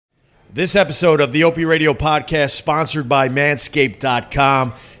This episode of the Opie Radio Podcast sponsored by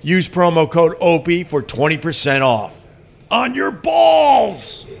Manscaped.com. Use promo code OPIE for 20% off. On your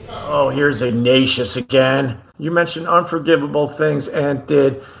balls! Oh, here's Ignatius again. You mentioned unforgivable things Ant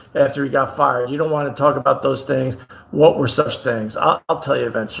did after he got fired. You don't want to talk about those things. What were such things? I'll tell you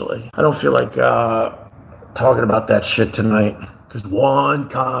eventually. I don't feel like talking about that shit tonight. Because one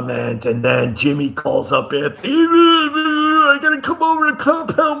comment and then Jimmy calls up Anthony. I gotta come over to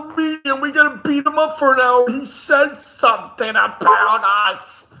Compound Media and we gotta beat him up for an hour. He said something about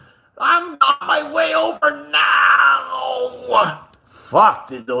us. I'm on my way over now. Fuck,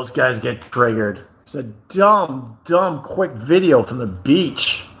 did those guys get triggered. It's a dumb, quick video from the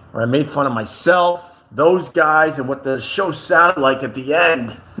beach where I made fun of myself, those guys, and what the show sounded like at the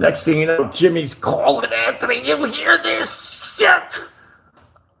end. Next thing you know, Jimmy's calling Anthony. You hear this shit?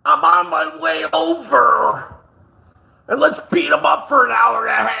 I'm on my way over. And let's beat him up for an hour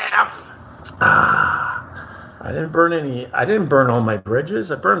and a half. I didn't burn all my bridges.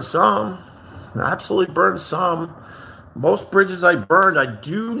 I burned some. I absolutely burned some. Most bridges I burned, I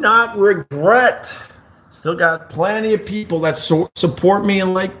do not regret. Still got plenty of people that support me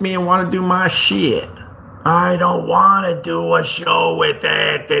and like me and want to do my shit. I don't want to do a show with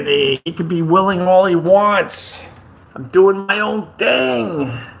Anthony. He can be willing all he wants. I'm doing my own thing.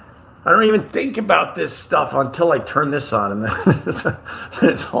 I don't even think about this stuff until I turn this on, and then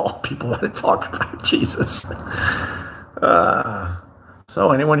it's all people want to talk about. Jesus.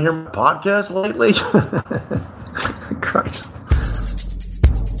 So, anyone hear my podcast lately? Christ.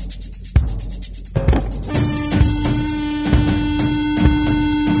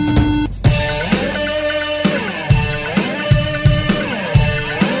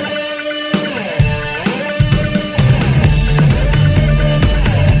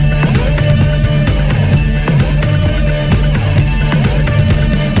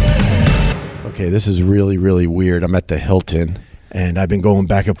 Okay, this is really, really weird. I'm at the Hilton, and I've been going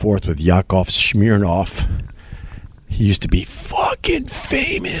back and forth with Yakov Smirnoff. He used to be fucking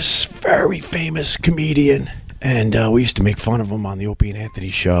famous, very famous comedian, and we used to make fun of him on the Opie and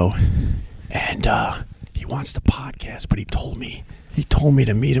Anthony show. And he wants to podcast, but he told me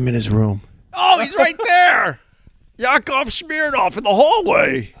to meet him in his room. Oh, he's right there! Yakov Smirnoff in the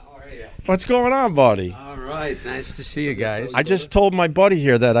hallway. What's going on, buddy? All right. Nice to see you guys. I just told my buddy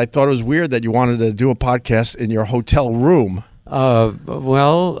here that I thought it was weird that you wanted to do a podcast in your hotel room.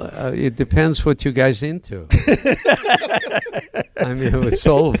 It depends what you guys into. I mean, it's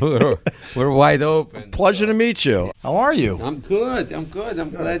all, we're wide open. Pleasure to meet you. How are you? I'm good. I'm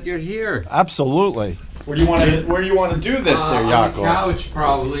glad you're here. Absolutely. Where do you want to do this there, Yakov? On the couch,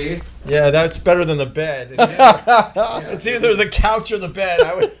 probably. Yeah, that's better than the bed. It's either the couch or the bed.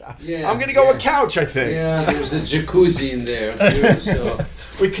 I'm going to go with couch, I think. Yeah, there's a jacuzzi in there, too, so.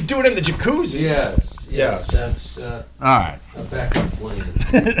 We could do it in the jacuzzi. Yes. That's all right. A backup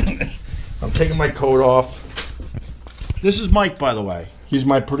plan. I'm taking my coat off. This is Mike, by the way. He's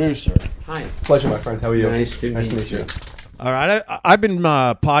my producer. Hi. Pleasure, my friend. How are you? Nice to meet you. All right, I've been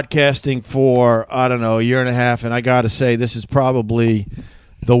podcasting for, I don't know, a year and a half, and I got to say this is probably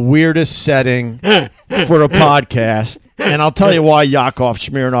the weirdest setting for a podcast, and I'll tell you why, Yakov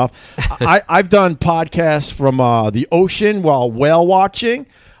Smirnoff. I've done podcasts from the ocean while whale watching.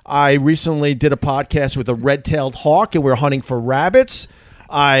 I recently did a podcast with a red-tailed hawk, and we were hunting for rabbits.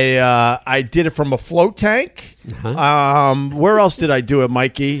 I did it from a float tank. Where else did I do it,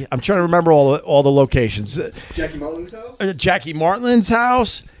 Mikey? I'm trying to remember all the locations. Jackie Martlin's house? Jackie Martlin's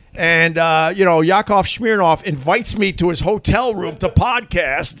house. And, Yakov Smirnoff invites me to his hotel room to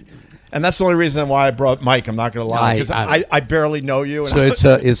podcast. And that's the only reason why I brought Mike. I'm not going to lie, because I barely know you. So it's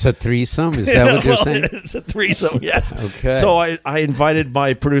a threesome? Is that what you're saying? It's a threesome, yes. Okay. So I invited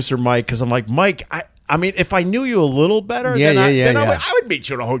my producer, Mike, because I'm like, Mike, I mean, if I knew you a little better, then I would meet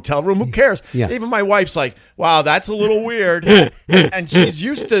you in a hotel room. Who cares? Yeah. Even my wife's like, wow, that's a little weird. And she's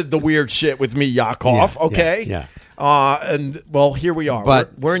used to the weird shit with me, Yakov, okay? Yeah. And well, here we are.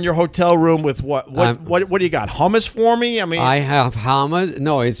 But we're in your hotel room with what do you got? Hummus for me? I mean, I have hummus.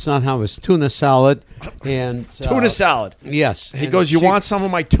 No, it's not hummus. Tuna salad and tuna salad. Yes. He goes, "You want some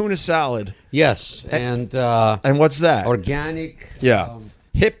of my tuna salad?" Yes. And what's that? Organic. Yeah.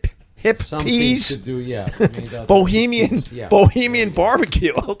 Hip something peas. To do, yeah. Bohemian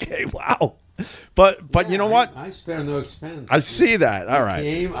barbecue. Okay, wow. But you know what? I spare no expense. I see that. All right.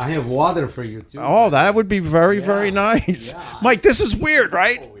 I have water for you too. Oh, that would be very nice. Yeah. Mike, this is weird,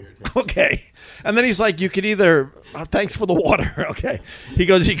 right? Okay. And then he's like, you could either, thanks for the water. Okay. He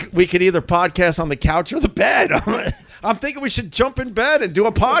goes, we could either podcast on the couch or the bed. I'm thinking we should jump in bed and do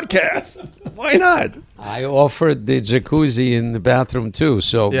a podcast. Why not? I offered the jacuzzi in the bathroom too.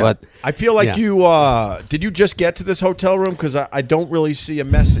 So, Yeah. but I feel like yeah. you did you just get to this hotel room? Because I don't really see a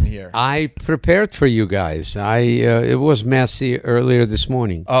mess in here. I prepared for you guys. It was messy earlier this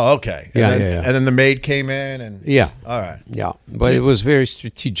morning. Oh, okay. And Yeah, then, yeah. And then the maid came in and Yeah. all right. Yeah, but it was very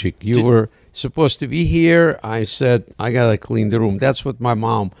strategic. You were supposed to be here. I said, I got to clean the room. That's what my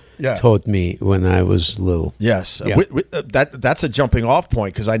mom Yeah. taught me when I was little. Yes, Yeah. that's a jumping off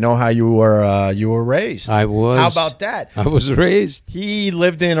point because I know how you were raised. I was. How about that? I was raised. He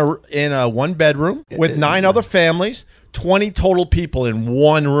lived in a one bedroom with 9 other families, 20 total people in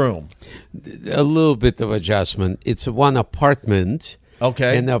one room. A little bit of adjustment. It's one apartment.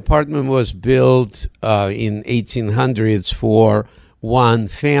 Okay. And the apartment was built in 1800s for one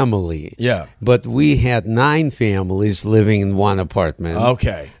family. Yeah. But we had 9 families living in one apartment.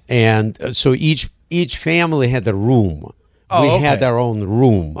 Okay. And so each family had a room. Oh, we okay. had our own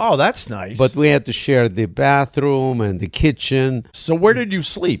room. Oh, that's nice. But we had to share the bathroom and the kitchen. So where did you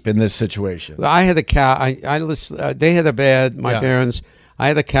sleep in this situation? I had a couch. They had a bed. My Yeah. parents. I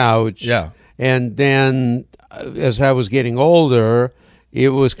had a couch. Yeah. And then, as I was getting older, it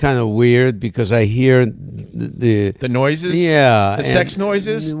was kind of weird because I hear the The noises? yeah, The sex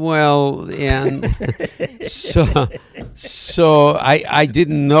noises? Well, and so I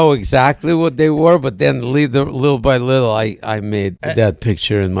didn't know exactly what they were, but then little by little, I made that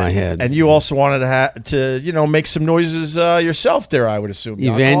picture in my head. And you also wanted to make some noises yourself there, I would assume.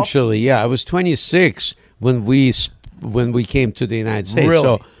 Knock off? Eventually, yeah, I was 26 when we came to the United States. Really?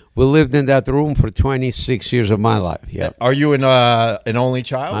 So we lived in that room for 26 years of my life. Yeah. Are you an only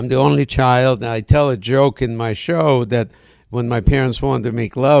child? I'm the only child. I tell a joke in my show that when my parents wanted to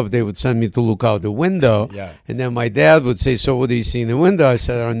make love, they would send me to look out the window. Yeah. And then my dad would say, so what do you see in the window? I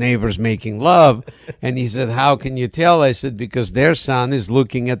said, our neighbor's making love. And he said, how can you tell? I said, because their son is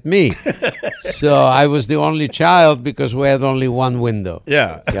looking at me. So I was the only child because we had only one window.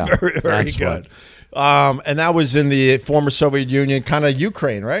 Yeah. Yeah, Very that's good. And that was in the former Soviet Union, kind of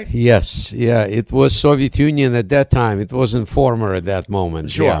Ukraine, right? Yes, yeah, it was Soviet Union at that time. It wasn't former at that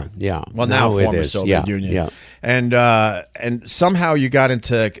moment. Sure. Yeah, yeah. Well, now it former is. Soviet Yeah, Union. yeah. And somehow you got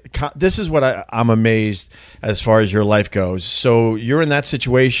into this is what I'm amazed as far as your life goes. So you're in that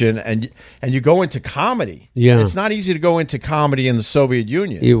situation and you go into comedy. Yeah. It's not easy to go into comedy in the Soviet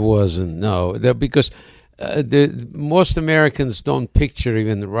Union. It wasn't, no. Because most Americans don't picture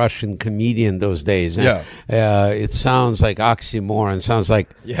even the Russian comedian those days. Yeah. It sounds like oxymoron. Sounds like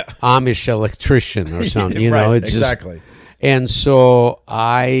Yeah. Amish electrician or something. You Right, know, it's exactly. Just, and so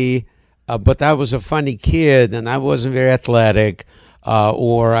but I was a funny kid, and I wasn't very athletic,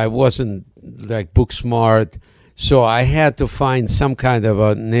 or I wasn't like book smart. So I had to find some kind of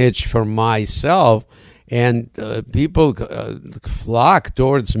a niche for myself, and people flocked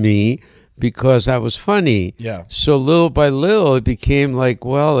towards me because I was funny. Yeah. So little by little, it became like,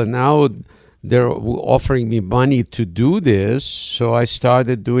 well, and now they're offering me money to do this. So I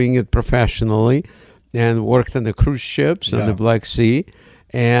started doing it professionally and worked on the cruise ships on the Black Sea.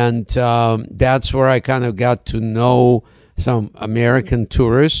 And that's where I kind of got to know some American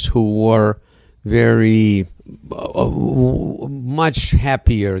tourists who were very much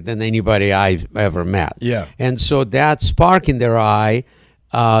happier than anybody I've ever met. Yeah. And so that spark in their eye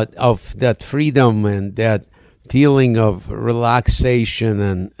of that freedom and that feeling of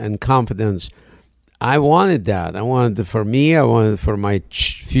relaxation and confidence, I wanted that. I wanted it for me. I wanted it for my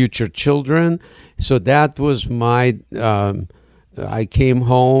future children. So that was my... I came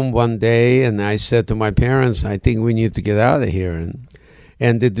home one day and I said to my parents, I think we need to get out of here.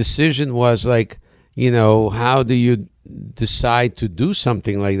 And the decision was like, how do you decide to do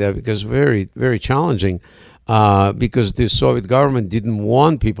something like that? Because very, very challenging. Because the Soviet government didn't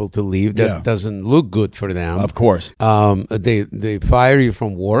want people to leave. That doesn't look good for them. Of course. They fire you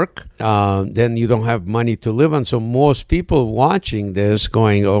from work. Then you don't have money to live on. So most people watching this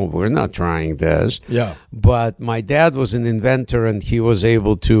going, oh, we're not trying this. Yeah. But my dad was an inventor, and he was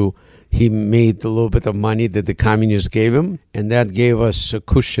able to, he made a little bit of money that the communists gave him, and that gave us a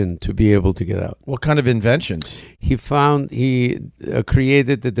cushion to be able to get out. What kind of inventions? He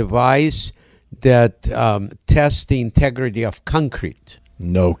created the device that tests the integrity of concrete.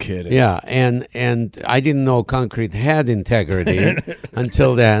 No kidding. Yeah, and I didn't know concrete had integrity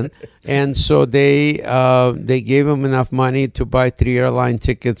until then, and so they gave him enough money to buy 3 airline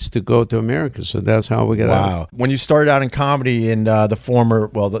tickets to go to America. So that's how we got out. Wow. When you started out in comedy in the former,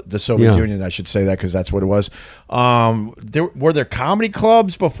 the Soviet Union, I should say that because that's what it was. Were there comedy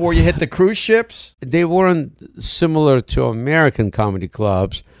clubs before you hit the cruise ships? They weren't similar to American comedy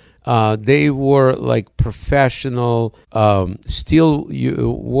clubs. They were like professional steel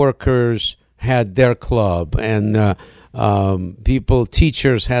workers had their club, and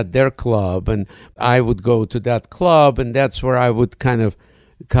teachers had their club, and I would go to that club, and that's where I would kind of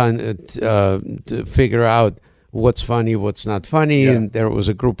figure out what's funny, what's not funny. Yeah. And there was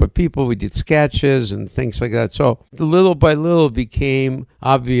a group of people. We did sketches and things like that. So little by little became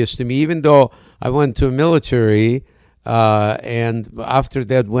obvious to me, even though I went to a military and after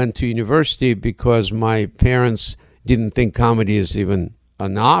that went to university because my parents didn't think comedy is even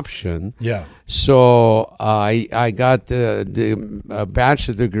an option. Yeah. So I got the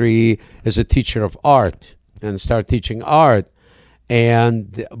bachelor degree as a teacher of art and started teaching art.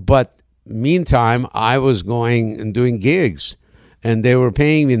 But meantime, I was going and doing gigs, and they were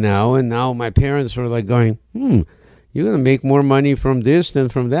paying me now. And now my parents were like going, you're going to make more money from this than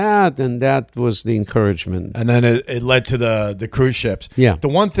from that. And that was the encouragement. And then it led to the cruise ships. Yeah. The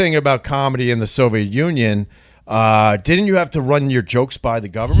one thing about comedy in the Soviet Union, didn't you have to run your jokes by the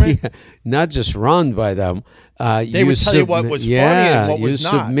government? Yeah, not just run by them. They would tell you what was funny and what was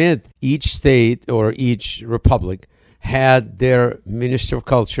not. You submit. Each state or each republic had their Minister of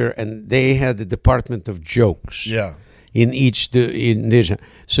Culture, and they had the Department of Jokes. Yeah. In each division.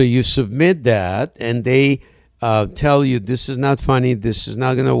 So you submit that, and they tell you this is not funny, this is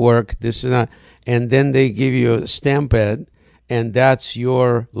not going to work, this is not, and then they give you a stamp pad, and that's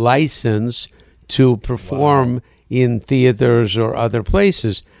your license to perform in theaters or other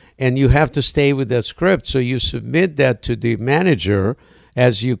places. And you have to stay with that script. So you submit that to the manager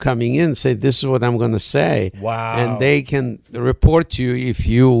as you coming in, say, this is what I'm going to say. Wow. And they can report to you if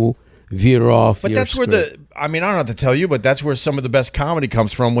you veer off But your that's script. where I don't have to tell you, but that's where some of the best comedy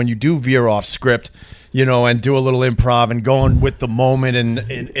comes from, when you do veer off script, and do a little improv and going with the moment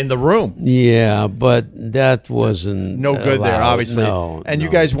in the room. Yeah, but that wasn't No good there, allowed. obviously. No, and you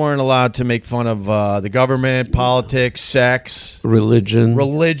no. guys weren't allowed to make fun of the government, politics, sex,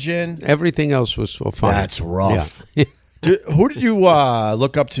 religion, everything else was so fine. That's rough. Yeah. Who did you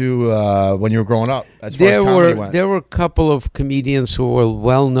look up to when you were growing up? As far as comedy went? There were a couple of comedians who were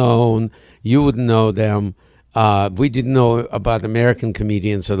well known. You would know them. We didn't know about American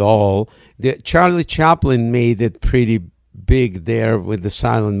comedians at all. Charlie Chaplin made it pretty big there with the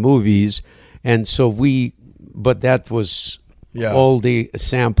silent movies, and so but that was all the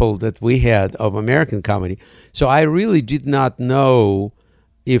sample that we had of American comedy. So I really did not know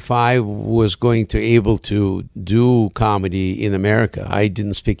if I was going to able to do comedy in America. I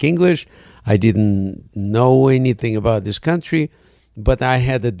didn't speak English. I didn't know anything about this country, but I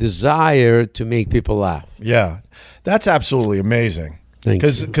had a desire to make people laugh. Yeah, that's absolutely amazing. Thank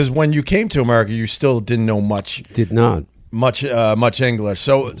you. Because when you came to America, you still didn't know much. Did not. Much English.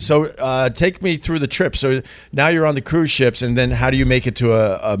 So take me through the trip. So now you're on the cruise ships, and then how do you make it to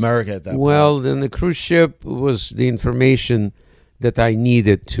America at that point? Well, then the cruise ship was the information that I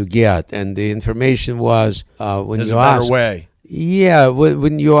needed to get, and the information was when There's you a better ask. way. Yeah,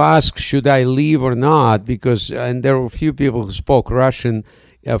 when you ask should I leave or not, and there were a few people who spoke Russian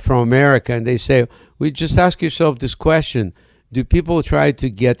from America, and they say, just ask yourself this question: do people try to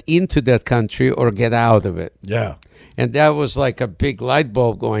get into that country or get out of it? Yeah. And that was like a big light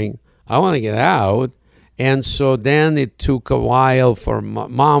bulb going, I want to get out. And so then it took a while for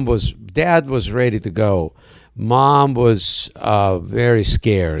Dad was ready to go. Mom was very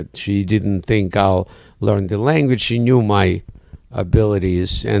scared. She didn't think I'll learn the language. She knew my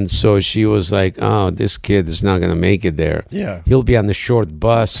abilities. And so she was like, oh, this kid is not going to make it there. Yeah. He'll be on the short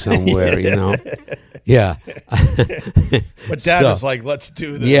bus somewhere, Yeah. But Dad was like, let's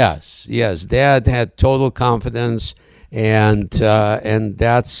do this. Yes. Dad had total confidence, and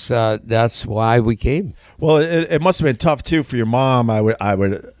that's why we came. Well, it must have been tough too for your mom. I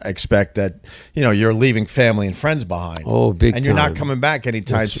would expect that you're leaving family and friends behind. Oh, big and you're time. not coming back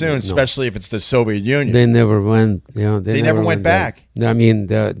anytime That's soon, right, no. especially if it's the Soviet Union. They never went. They never went back. I mean,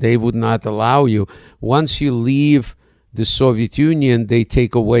 they would not allow you. Once you leave the Soviet Union, they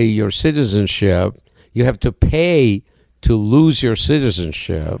take away your citizenship. You have to pay to lose your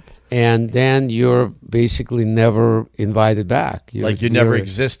citizenship, and then you're basically never invited back. You never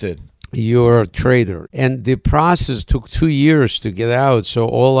existed. You're a traitor. And the process took 2 years to get out. So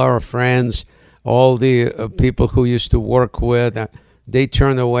all our friends, all the people who used to work with, they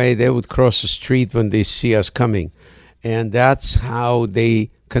turn away. They would cross the street when they see us coming. And that's how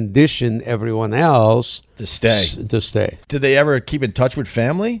they conditioned everyone else To stay. to stay. Did they ever keep in touch with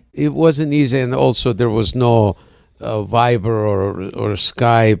family? It wasn't easy, and also there was no Viber or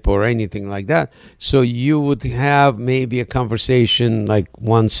Skype or anything like that. So you would have maybe a conversation like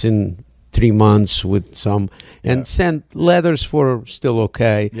once in 3 months with some, and sent letters were still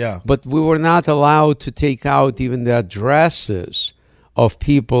okay. Yeah. But we were not allowed to take out even the addresses of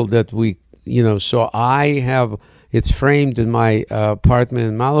people that we, so I have, it's framed in my apartment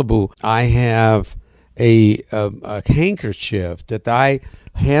in Malibu. I have a handkerchief that I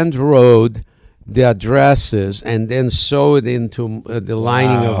hand wrote the addresses and then sewed into the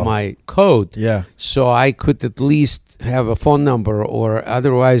lining of my coat. Yeah. So I could at least have a phone number, or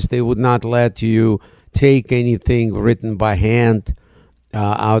otherwise they would not let you take anything written by hand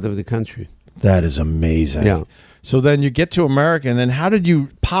out of the country. That is amazing. Yeah. So then you get to America, and then how did you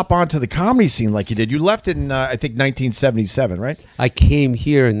pop onto the comedy scene like you did? You left in, I think, 1977, right? I came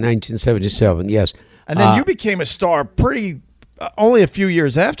here in 1977, yes. And then you became a star pretty only a few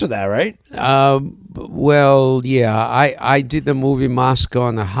years after that, right? Well, yeah. I did the movie Moscow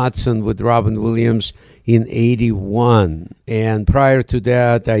on the Hudson with Robin Williams in 81. And prior to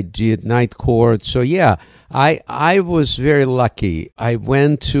that, I did Night Court. So, yeah, I was very lucky. I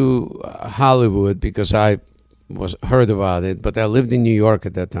went to Hollywood because I heard about it, but I lived in New York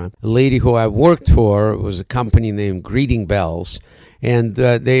at that time. A lady who I worked for was a company named Greeting Bells, and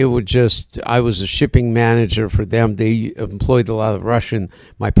they were I was a shipping manager for them. They employed a lot of Russian.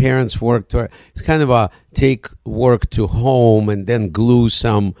 My parents worked for, it's kind of a take work to home and then glue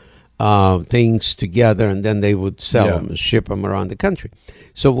some things together, and then they would sell them, ship them around the country.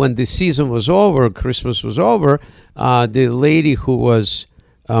 So when the season was over, Christmas was over, the lady who was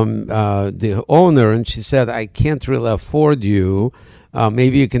the owner, and she said, I can't really afford you.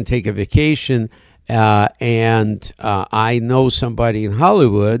 Maybe you can take a vacation. And I know somebody in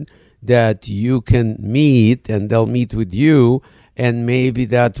Hollywood that you can meet, and they'll meet with you, and maybe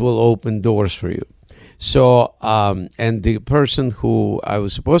that will open doors for you. So, and the person who I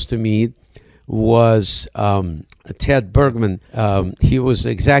was supposed to meet was Ted Bergman. He was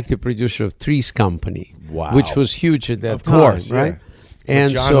the executive producer of Three's Company, which was huge at that time, right? Yeah.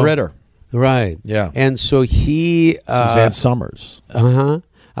 And John Ritter. Right. Yeah. And so he Suzanne Summers.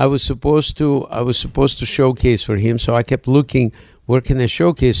 I was supposed to showcase for him, so I kept looking, where can I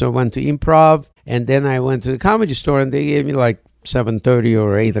showcase? So I went to Improv, and then I went to the Comedy Store, and they gave me like 7:30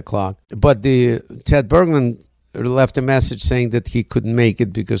 or 8 o'clock. But the Ted Bergman left a message saying that he couldn't make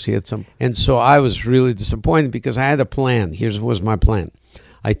it because he had some. And so I was really disappointed because I had a plan. Here was my plan.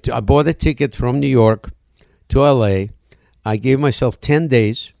 I bought a ticket from New York to L.A. I gave myself 10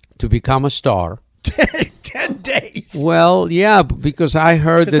 days to become a star. 10 days? Well, yeah, because I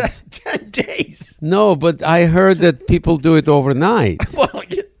heard that 10 days? No, but I heard that people do it overnight. Well,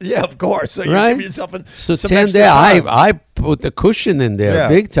 yeah, of course. So you right? give yourself so some 10 extra days. time. I put the cushion in there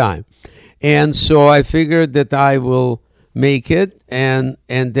big time. And so I figured that I will make it and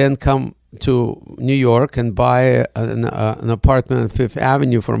then come to New York and buy an apartment on Fifth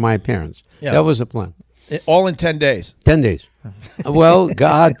Avenue for my parents. Yeah. That was the plan. All in 10 days. 10 days. Well,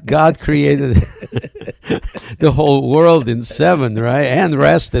 God created the whole world in 7, right? And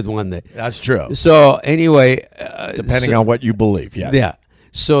rested one day. That's true. So anyway, depending on what you believe, yeah.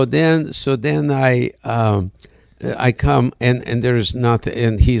 So then I come and there's nothing,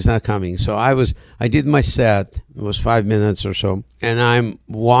 and he's not coming. So I did my set. It was 5 minutes or so, and I'm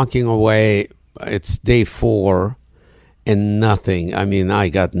walking away. It's day 4, and nothing. I mean, I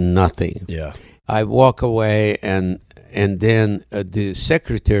got nothing. Yeah. I walk away, and then the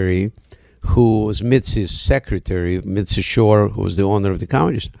secretary, who was Mitzi's secretary, Mitzi Shore, who was the owner of the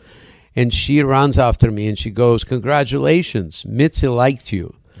Comedy Store, and she runs after me and she goes, "Congratulations, Mitzi liked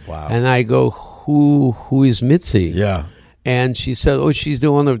you." Wow. And I go, "Who is Mitzi?" Yeah. And she said, "Oh, she's the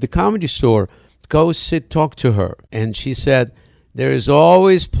owner of the Comedy Store. Go talk to her." And she said, "There is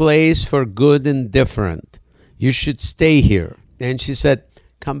always place for good and different. You should stay here." And she said,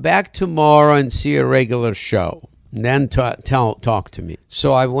 "Come back tomorrow and see a regular show. And then talk to me."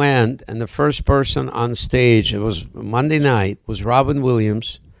 So I went, and the first person on stage, it was Monday night, was Robin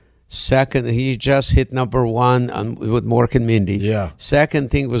Williams. Second, he just hit number 1 with Mork and Mindy. Yeah. Second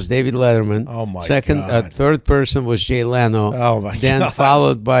thing was David Letterman. Oh, my God. Third person was Jay Leno. Oh, my then God.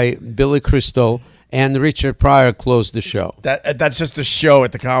 followed by Billy Crystal, and Richard Pryor closed the show. That's just a show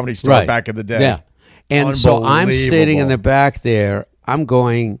at the Comedy Store Right. back in the day. Yeah. And so I'm sitting in the back there. I'm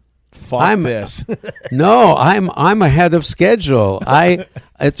going, Fuck this. No, I'm ahead of schedule.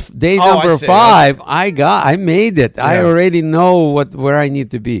 It's day Oh, number I see. 5. I made it. I Yeah. already know where I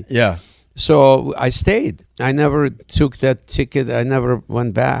need to be. Yeah. So I stayed. I never took that ticket. I never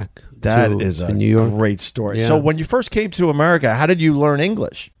went back. That is a New York. great story. Yeah. So when you first came to America, how did you learn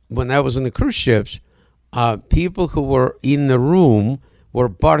English? When I was on the cruise ships, people who were in the room were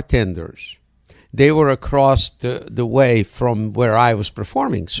bartenders. they were across the way from where I was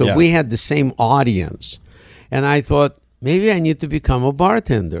performing. So Yeah. we had the same audience. And I thought, maybe I need to become a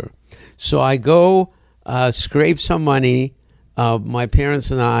bartender. So I go scrape some money. My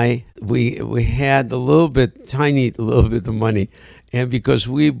parents and I, we had tiny little bit of money. And because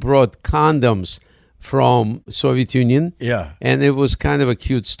we brought condoms from Soviet Union. Yeah. And it was kind of a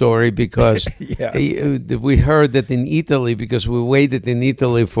cute story because Yeah. we heard that in Italy, because we waited in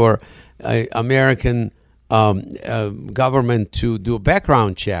Italy for American government to do a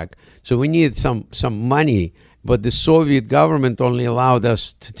background check. So we needed some money, but the Soviet government only allowed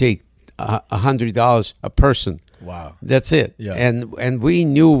us to take $100 a person. Wow. That's it. Yeah. And we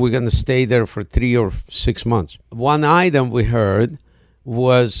knew we were going to stay there for 3 or 6 months. One item we heard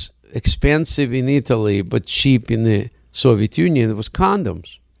was expensive in Italy, but cheap in the Soviet Union. It was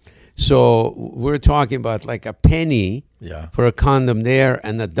condoms. So we're talking about like a penny Yeah. for a condom there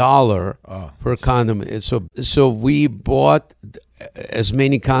and $1 for a condom. So we bought as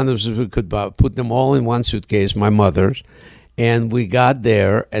many condoms as we could buy, put them all in one suitcase, my mother's, and we got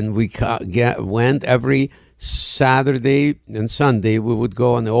there and we went every Saturday and Sunday. We would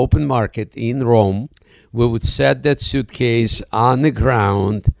go on the open market in Rome. We would set that suitcase on the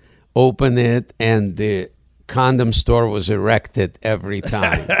ground, open it, and the condom store was erected every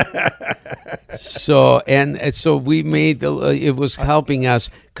time. So we made it was helping us.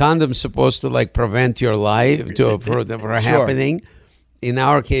 Condoms supposed to like prevent your life for happening. In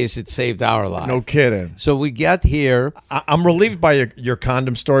our case, it saved our life. No kidding. So we get here. I'm relieved by your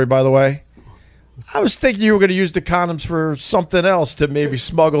condom story, by the way. I was thinking you were going to use the condoms for something else, to maybe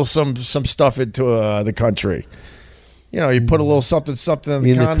smuggle some stuff into the country. You know, you put a little something in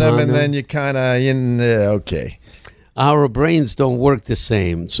the condom, and then you kind of, okay. Our brains don't work the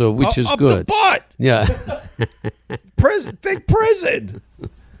same, so which is up good. The butt. Yeah. Prison. Think prison.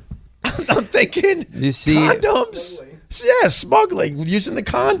 I'm thinking You see, condoms. Yeah, smuggling using the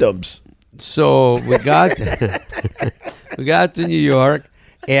condoms. so we got to New York,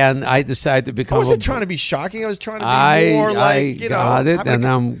 and I decided to become. I wasn't trying to be shocking. I was trying to be more like, I got it, and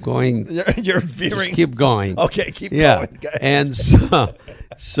I'm going. You're veering. Just keep going. Okay, keep Yeah, going. Go ahead. and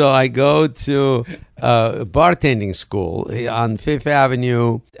so I go to bartending school on Fifth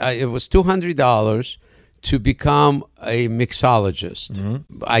Avenue. It was $200 to become a mixologist.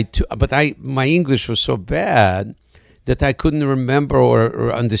 Mm-hmm. My English was so bad that I couldn't remember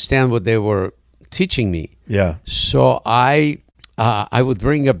or understand what they were teaching me. Yeah. So I would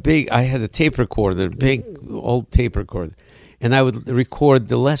bring I had a tape recorder, big old tape recorder, and I would record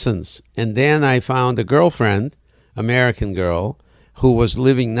the lessons. And then I found a girlfriend, American girl, who was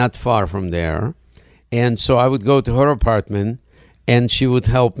living not far from there. And so I would go to her apartment, and she would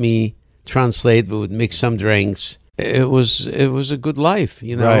help me translate. We would mix some drinks. It was a good life,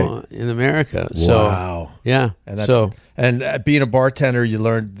 you know, Right. in America. So, Wow. yeah. And being a bartender, you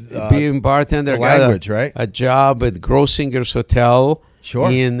learned Being bartender, the got language, right? a job at Grossinger's Hotel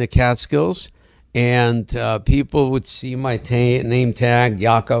Sure. in the Catskills, and people would see my name tag,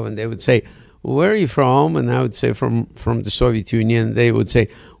 Yakov, and they would say, "Where are you from?" And I would say, from the Soviet Union. They would say,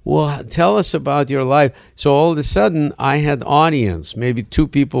 "Well, tell us about your life." So all of a sudden, I had audience, maybe 2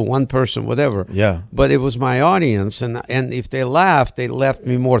 people, 1 person, whatever. Yeah. But it was my audience, and if they laughed, they left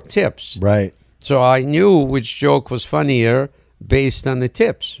me more tips. Right. So I knew which joke was funnier based on the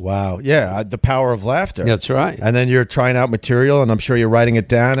tips. Wow. Yeah. The power of laughter. That's right. And then you're trying out material, and I'm sure you're writing it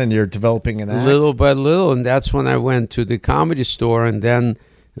down, and you're developing an act. Little by little, and that's when I went to the Comedy Store, and then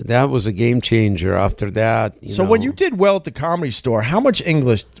that was a game changer. After that, So when you did well at the Comedy Store, how much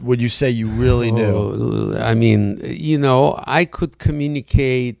English would you say you really knew? I mean, I could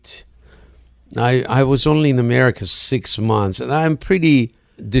communicate. I was only in America 6 months, and I'm pretty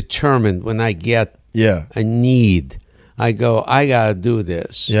determined when I get Yeah. a need. I go, I got to do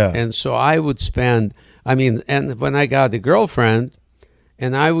this. Yeah. And so I would spend, and when I got a girlfriend,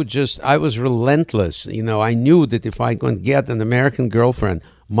 and I was relentless. I knew that if I could get an American girlfriend,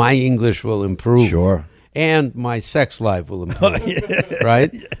 my English will improve. Sure. And my sex life will improve.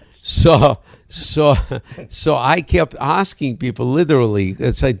 Right? Yes. So I kept asking people literally,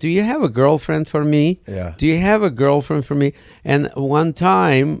 it's like, do you have a girlfriend for me? Yeah. Do you have a girlfriend for me? And one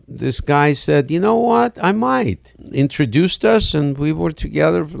time this guy said, you know what? I might. Introduced us, and we were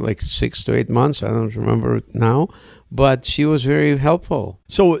together for like 6 to 8 months. I don't remember it now. But she was very helpful.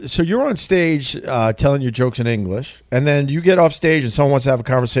 So you're on stage telling your jokes in English, and then you get off stage and someone wants to have a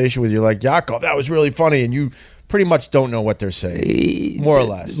conversation with you, like, Yakov, that was really funny, and you pretty much don't know what they're saying, more or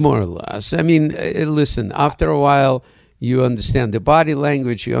less. More or less. I mean, listen, after a while, you understand the body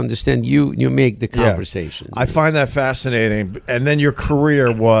language, you understand, you make the conversation. I find that fascinating. And then your career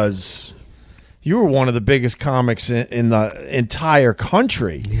was you were one of the biggest comics in the entire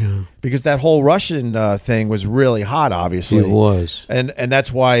country. Yeah. Because that whole Russian thing was really hot, obviously. It was. And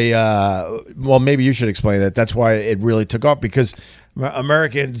that's why, well, maybe you should explain that. That's why it really took off, because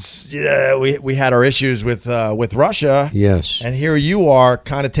Americans, we had our issues with Russia. Yes. And here you are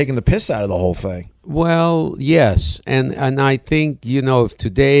kind of taking the piss out of the whole thing. Well, yes. And I think, if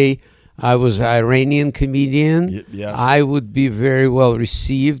today I was an Iranian comedian, yes. I would be very well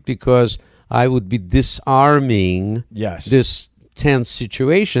received, because I would be disarming this tense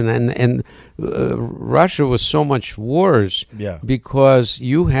situation. And Russia was so much worse because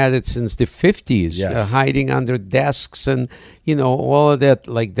you had it since the 50s, hiding under desks and, all of that,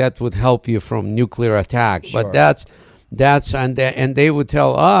 like that would help you from nuclear attack. Sure. But and they would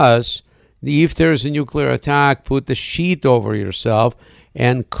tell us, if there's a nuclear attack, put the sheet over yourself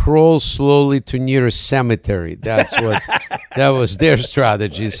and crawl slowly to nearest cemetery. That was their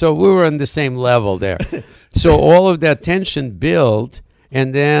strategy. So we were on the same level there. So all of that tension built,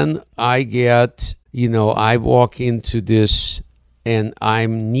 and then I get, I walk into this, and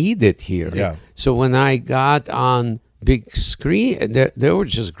I'm needed here. Yeah. So when I got on big screen, they were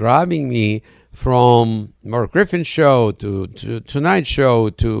just grabbing me from Mark Griffin show to Tonight Show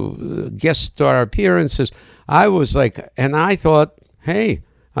to guest star appearances. I was like, and I thought, hey,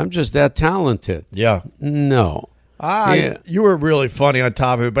 I'm just that talented. Yeah. No. You were really funny on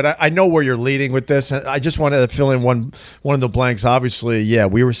top of it, but I know where you're leading with this. I just wanted to fill in one of the blanks. Obviously,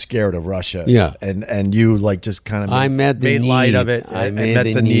 we were scared of Russia. Yeah. And you just kind of made light of it. I met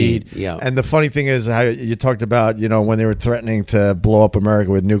the need. Yeah. And the funny thing is how you talked about, when they were threatening to blow up America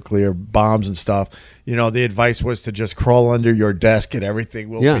with nuclear bombs and stuff, the advice was to just crawl under your desk and everything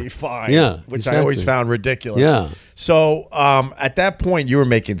will be fine. Yeah. Which I always found ridiculous. Yeah. So at that point, you were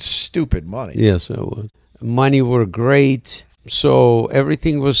making stupid money. Yes, I was. Money were great, so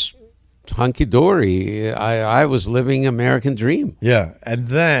everything was hunky-dory. I was living American dream. Yeah, and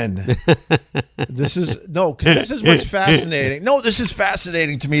then this is what's fascinating. No, this is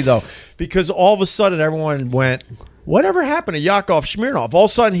fascinating to me, though, because all of a sudden everyone went, whatever happened to Yakov Smirnoff? All of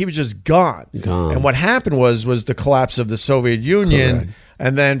a sudden he was just gone. And what happened was the collapse of the Soviet Union. Correct.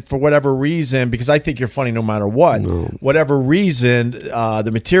 And then for whatever reason, because I think you're funny no matter what, whatever reason, the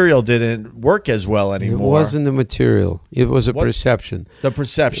material didn't work as well anymore. It wasn't the material. It was a perception. The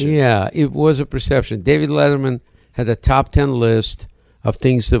perception. Yeah, it was a perception. David Letterman had a top 10 list of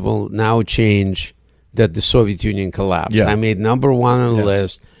things that will now change that the Soviet Union collapsed. Yeah. I made number one on the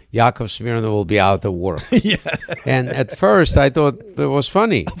list. Yakov Smirnoff will be out of work. And at first, I thought that was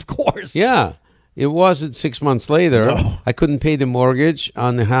funny. Of course. Yeah. It wasn't 6 months later. No. I couldn't pay the mortgage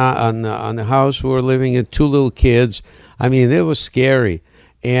on the house. We were living in 2 little kids. I mean, it was scary.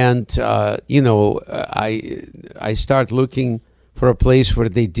 And, I start looking for a place where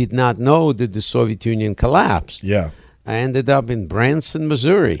they did not know that the Soviet Union collapsed. Yeah. I ended up in Branson,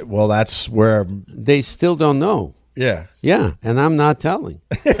 Missouri. Well, that's where... They still don't know. Yeah. Yeah, and I'm not telling.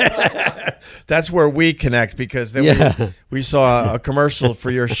 That's where we connect, because then we saw a commercial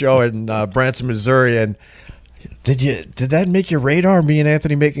for your show in Branson, Missouri, and did that make your radar? Me and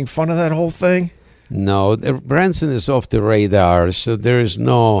Anthony making fun of that whole thing? No, Branson is off the radar, so there is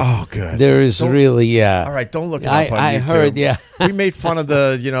no. Oh, good. There is really, All right, don't look it up on YouTube. I heard, we made fun of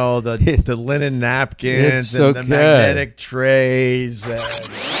the linen napkins so and the good. magnetic trays.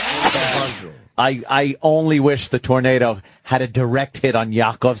 I only wish the tornado had a direct hit on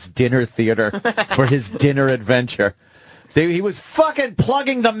Yakov's dinner theater for his dinner adventure. He was fucking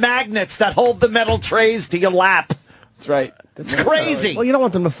plugging the magnets that hold the metal trays to your lap. That's right. It's crazy. Well, you don't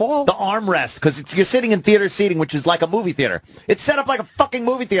want them to fall. The armrest, because you're sitting in theater seating, which is like a movie theater. It's set up like a fucking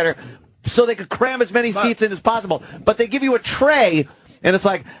movie theater so they could cram as many seats in as possible. But they give you a tray, and it's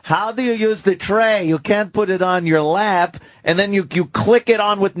like, how do you use the tray? You can't put it on your lap, and then you click it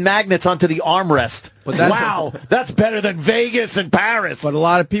on with magnets onto the armrest. But that's wow, that's better than Vegas and Paris. But a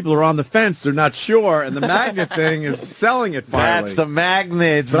lot of people are on the fence. They're not sure, and the magnet thing is selling it finally. That's the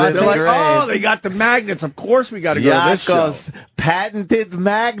magnets. But they're like, great. oh, they got the magnets. Of course we got to go to this show. Yakov's patented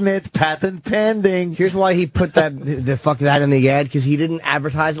magnet, patent pending. Here's why he put that in the ad, because he didn't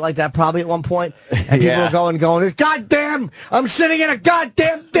advertise it like that probably at one point. And people were going, goddamn, I'm sitting in a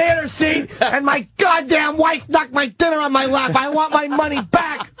goddamn theater seat, and my goddamn wife knocked my dinner on my lap. I want my money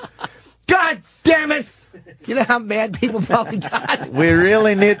back. God damn it. You know how mad people probably got? We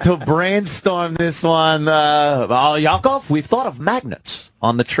really need to brainstorm this one. Yakov, we've thought of magnets.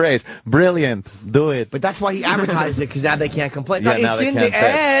 on the trays. Brilliant. Do it. But that's why he advertised it, because now they can't complain. Yeah, No, now it's they in the can't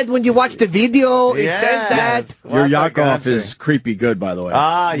say. ad. When you watch the video, it says that. Your Yakov is creepy good, by the way.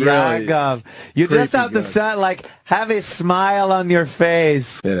 Ah, Really Yakov. You just creepy have to good. sound like, have a smile on your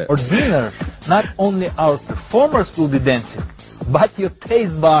face. Hit it. For dinner, not only our performers will be dancing, but your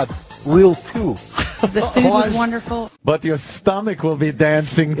taste buds will too. The food was wonderful. But your stomach will be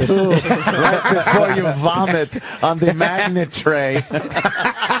dancing too, right before you vomit on the magnet tray.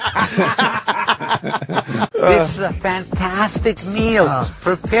 This is a fantastic meal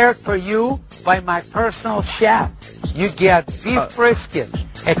prepared for you by my personal chef. You get beef brisket,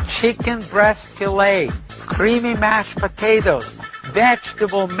 a chicken breast filet, creamy mashed potatoes,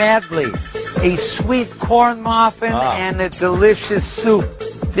 vegetable medley, a sweet corn muffin, and a delicious soup.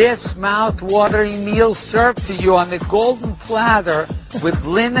 This mouth-watering meal served to you on a golden platter with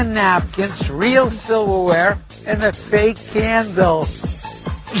linen napkins, real silverware, and a fake candle.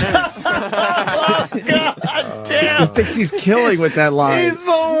 God damn. He thinks he's killing with that line. He's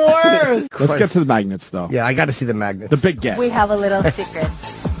the worst. Let's get to the magnets, though. Yeah, I got to see the magnets. The big get. We have a little secret.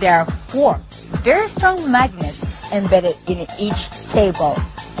 There are 4 very strong magnets embedded in each table.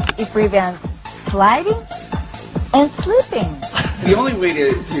 It prevents sliding and slipping. The only way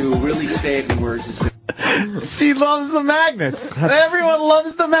to really say it in words is She loves the magnets. Everyone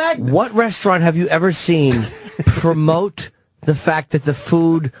loves the magnets. What restaurant have you ever seen promote the fact that the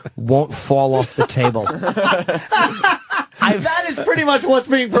food won't fall off the table? That is pretty much what's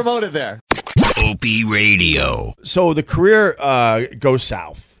being promoted there. Opie Radio. So the career goes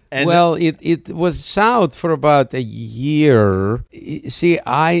south. And Well, it was south for about a year. See,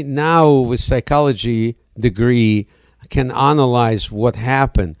 I now with psychology degree can analyze what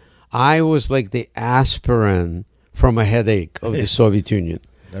happened. I was like the aspirin from a headache of the Soviet Union.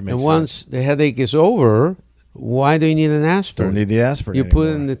 That makes And once the headache is over, why do you need an aspirin? Don't need the aspirin You put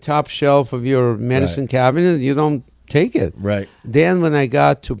it anymore. in the top shelf of your medicine cabinet, you don't take it. Right. Then when I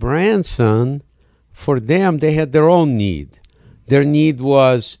got to Branson, for them, they had their own need. Their need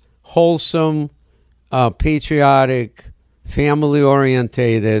was wholesome, patriotic,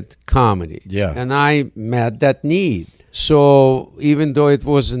 family-orientated comedy. Yeah. And I met that need. So even though it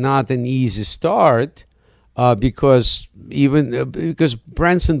was not an easy start, because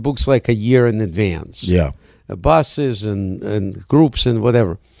Branson books like a year in advance. Yeah. Buses and groups and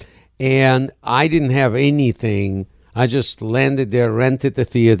whatever. And I didn't have anything. I just landed there, rented the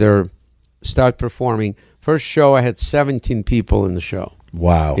theater, start performing. First show, I had 17 people in the show.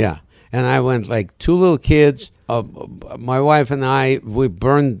 Wow. Yeah. And I went like 2 little kids. My wife and I, we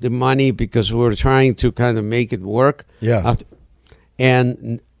burned the money because we were trying to kind of make it work. Yeah.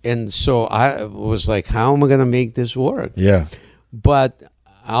 And so I was like, how am I going to make this work? Yeah. But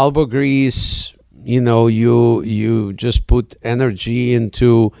Alba Grease, you just put energy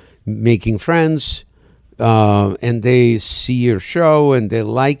into making friends, and they see your show and they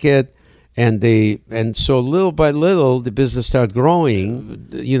like it. And so little by little, the business started growing.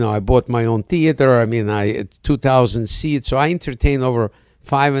 I bought my own theater. I mean, it's 2,000 seats. So I entertained over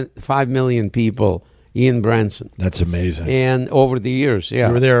 5 million people in Branson. That's amazing. And over the years, yeah.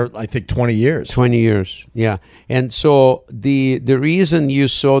 You were there, I think, 20 years. 20 years, yeah. And so the reason you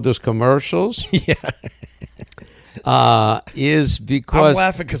saw those commercials is because... I'm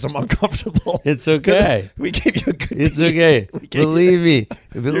laughing because I'm uncomfortable. It's okay. We gave you a good It's deal. okay. Believe me.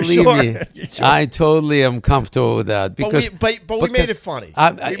 You're sure? You're sure? I totally am comfortable with that because but we made it funny.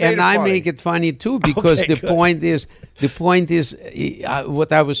 I funny. make it funny too because Okay, the point is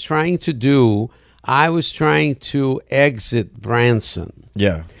what I was trying to do. I was trying to exit Branson.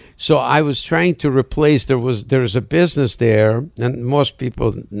 Yeah. So I was trying to replace. There's a business there, and most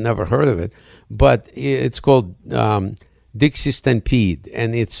people never heard of it, but it's called Dixie Stampede,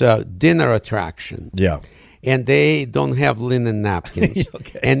 and it's a dinner attraction. Yeah. And they don't have linen napkins,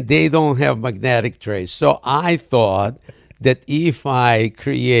 Okay. and they don't have magnetic trays. So I thought that if I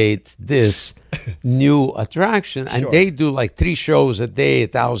create this new attraction, and they do like 3 shows a day,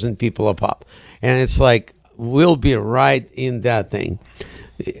 1,000 people a pop, and it's like we'll be right in that thing.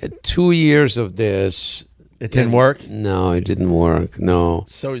 2 years of this. It didn't work? No, it didn't work. No.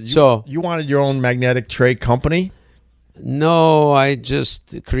 So you wanted your own magnetic tray company? No, I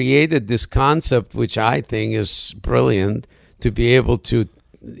just created this concept, which I think is brilliant, to be able to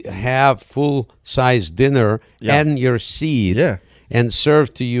have full-size dinner and your seat and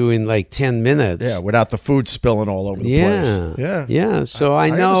serve to you in like 10 minutes. Yeah, without the food spilling all over the place. Yeah. Yeah. So I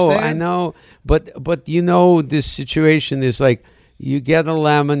understand. know. But this situation is like, you get a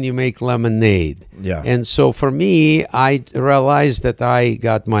lemon, you make lemonade. Yeah. And so for me, I realized that I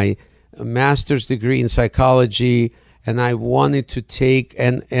got my master's degree in psychology and I wanted to take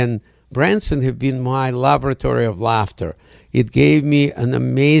and Branson have been my laboratory of laughter. It gave me an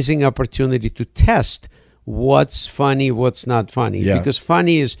amazing opportunity to test what's funny, what's not funny. Yeah. Because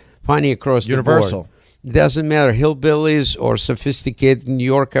funny is funny across Universal. the board. It doesn't matter, hillbillies or sophisticated New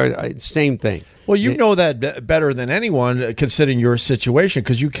Yorker, same thing. Well, you know that better than anyone, considering your situation,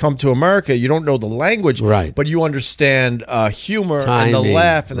 because you come to America, you don't know the language, Right. but you understand humor Timing, and the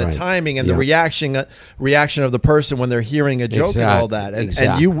laugh and the right. timing and Yeah. the reaction of the person when they're hearing a joke and all that. And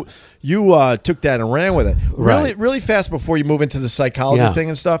Exactly. you took that and ran with it. Right. Really fast before you move into the psychology Yeah. thing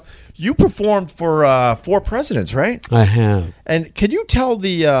and stuff. You performed for 4 presidents, right? I have. And can you tell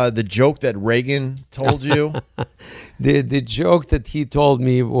the joke that Reagan told you? The joke that he told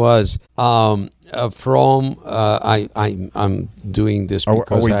me was I'm doing this Are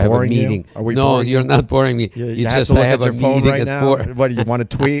because we I have a boring you? meeting. Are we No, boring you're you? not boring me. You You have just to look I have at a your phone meeting right at now. 4. What do you want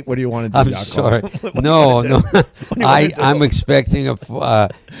to tweet? What do you want to do? I'm Yaakov? sorry. What do you No, wanna no. do? What do you wanna do? I'm expecting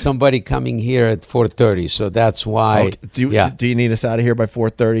somebody coming here at 4:30, so that's why. Okay. Yeah. Do you need us out of here by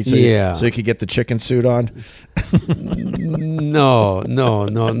 4:30? Yeah. So you could get the chicken suit on.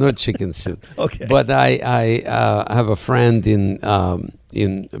 No chicken soup. Okay. But I have a friend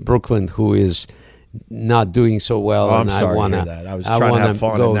in Brooklyn who is not doing so well, Oh, I'm and sorry I want to to. hear that. I was trying to have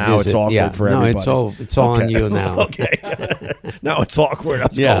fun, go and now it's visit. awkward yeah. for No, everybody. it's all on Okay. you now. Okay. Now it's awkward. I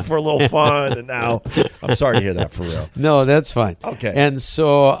was Yeah. going for a little fun, and now I'm sorry to hear that for real. No, that's fine. Okay. And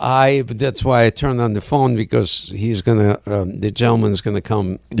so that's why I turned on the phone, because he's gonna the gentleman's gonna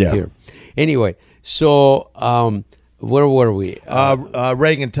come Yeah. here. Anyway, so where were we?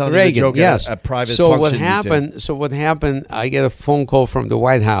 Reagan telling Reagan, you the joke yes. at a private so function what you did. happened? So what happened? I get a phone call from the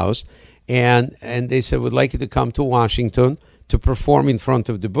White House, and they said, "We'd like you to come to Washington to perform in front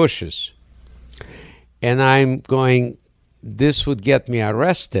of the Bushes." And I'm going, this would get me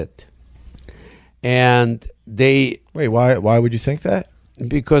arrested. And they, Wait, why would you think that?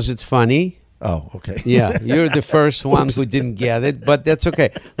 because it's funny. Oh, okay. Yeah, you're the first one who didn't get it, but that's okay.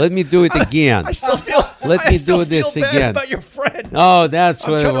 Let me do it again. I still feel. Let I me still do this feel bad again. about your friend. Oh, that's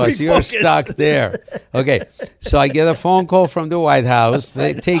I'm what it trying to was. You're refocus. stuck there. Okay, so I get a phone call from the White House.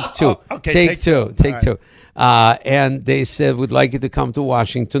 They take two. Okay, take take two. two. Take All two. And they said, "We'd like you to come to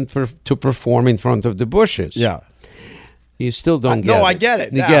Washington to perform in front of the Bushes." Yeah. You still don't get it. No, I get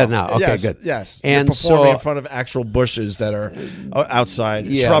it. You now. get it now. Okay, yes, good. Yes. And You're performing so, in front of actual bushes that are outside.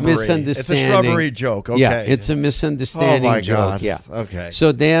 yeah, shrubbery. misunderstanding. It's a shrubbery joke. Okay. Yeah, it's a misunderstanding Oh, my joke. God. Yeah. Okay.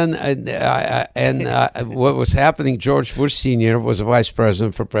 So then, what was happening? George Bush Sr. was a vice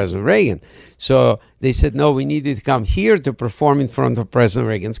president for President Reagan. So they said, "No, we need you to come here to perform in front of President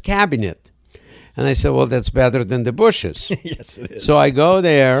Reagan's cabinet." And I said, "Well, that's better than the Bushes." Yes, it is. So I go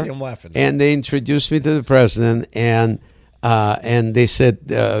there, See, I'm laughing. and they introduced me to the president, and they said,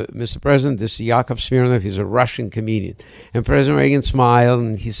 "Mr. President, this is Yakov Smirnov. He's a Russian comedian." And President Reagan smiled,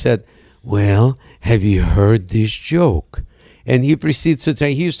 and he said, "Well, have you heard this joke?" And he proceeds to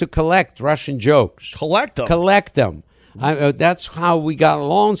say he used to collect Russian jokes. Collect them. Collect them. That's how we got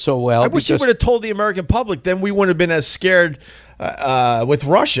along so well. I wish you because- would have told the American public. Then we wouldn't have been as scared with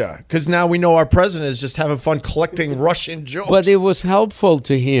Russia, because now we know our president is just having fun collecting Russian jokes. But it was helpful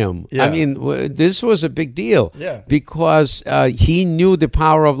to him. Yeah. I mean, this was a big deal. Yeah. Because he knew the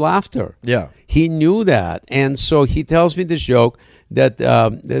power of laughter. Yeah. He knew that. And so he tells me this joke that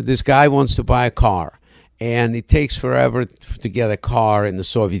this guy wants to buy a car. And it takes forever to get a car in the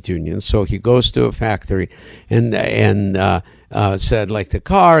Soviet Union. So he goes to a factory and said, like, the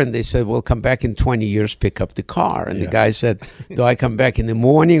car. And they said, "Well, come back in 20 years, pick up the car." And the guy said, "Do I come back in the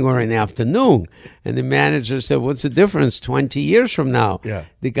morning or in the afternoon?" And the manager said, "What's the difference 20 years from now?" Yeah.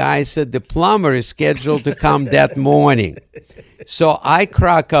 The guy said, "The plumber is scheduled to come that morning." So I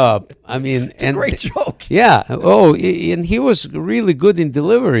crack up. I mean, It's a great joke. yeah. Oh, and he was really good in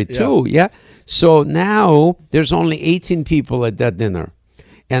delivery too. Yeah. So now there's only 18 people at that dinner,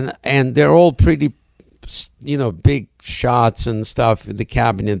 and they're all pretty, big shots and stuff in the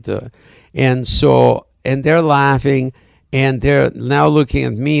cabinet, and they're laughing, and they're now looking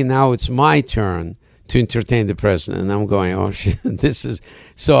at me. Now it's my turn to entertain the president, and I'm going, "Oh shit, this is."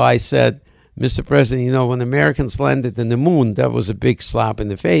 So I said, "Mr. President, when Americans landed on the moon, that was a big slap in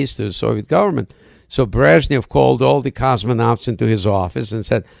the face to the Soviet government." So Brezhnev called all the cosmonauts into his office and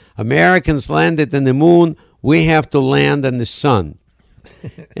said, "Americans landed on the moon, we have to land on the sun."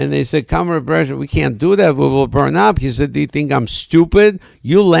 And they said, "Comrade Brezhnev, we can't do that, we will burn up." He said, "Do you think I'm stupid?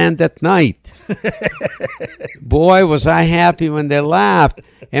 You land at night." Boy, was I happy when they laughed.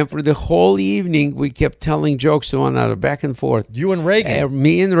 And for the whole evening, we kept telling jokes to one another, back and forth. You and Reagan?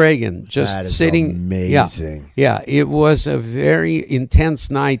 Me and Reagan, just That is sitting. amazing. Yeah, it was a very intense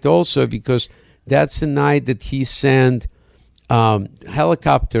night also, because That's the night that he sent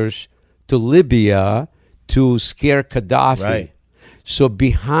helicopters to Libya to scare Gaddafi. Right. So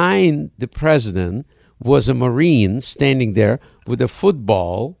behind the president was a Marine standing there with a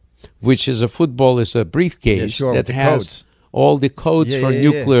football, which is a briefcase with that the has codes. all the codes for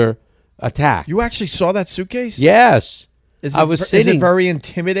nuclear attack. You actually saw that suitcase? Yes. I was Is sitting. it very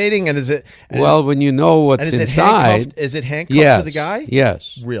intimidating? And is it? Well, when you know what's and is inside. Is it handcuffed to the guy?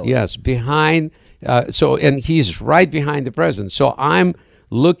 Yes. Really? Yes. Behind. And he's right behind the president. So I'm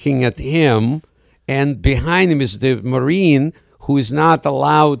looking at him, and behind him is the Marine who is not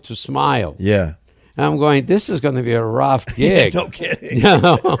allowed to smile. Yeah. And I'm going, this is going to be a rough gig. No kidding. You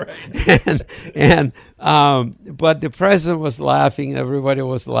know? But the president was laughing. Everybody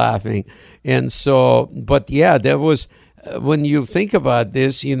was laughing. And so, but yeah, there was, when you think about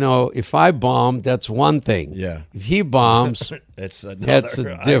this, you know, if I bomb, that's one thing. Yeah. If he bombs, that's a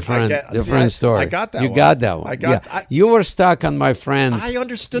different story. I got that you one. got that one. I got. Yeah. You were stuck on my friends. I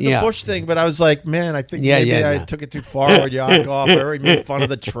understood the Bush thing, but I was like, man, I think maybe I took it too far with Yakov. I already made fun of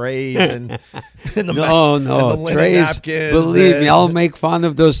the trays and the no trays. Napkins. Believe me, I'll make fun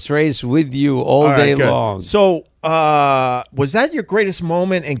of those trays with you all day long. So, was that your greatest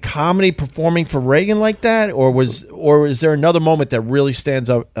moment in comedy, performing for Reagan like that, or is there another moment that really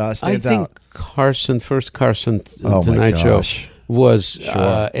stands out? I think Carson Oh, Tonight Show was,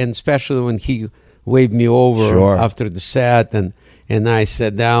 and especially when he waved me over after the set, and I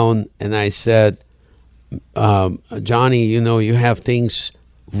sat down and I said, Johnny, you know, you have things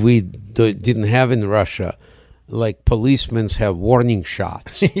we didn't have in Russia, like policemen have warning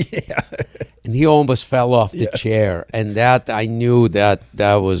shots. And he almost fell off the chair, and that I knew that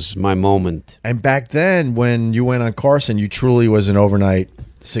was my moment. And back then, when you went on Carson, you truly was an overnight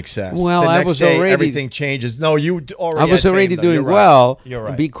success. Well, I was already everything changes. No, you already. I was already doing well. You're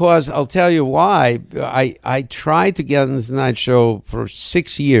right. Because I'll tell you why. I tried to get on the Tonight Show for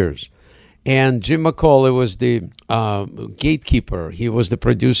 6 years, and Jim McCauley was the gatekeeper. He was the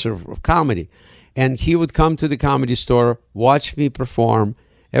producer of comedy, and he would come to the Comedy Store, watch me perform.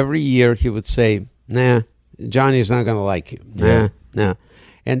 Every year he would say, "Nah, Johnny's not going to like you. Nah."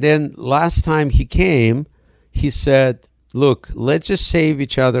 And then last time he came, he said, "Look, let's just save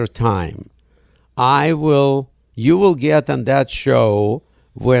each other time. You will get on that show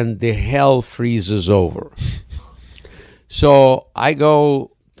when the hell freezes over." So I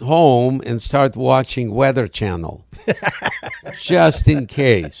go home and start watching Weather Channel, just in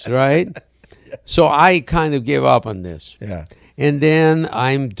case, right? So I kind of gave up on this. Yeah. And then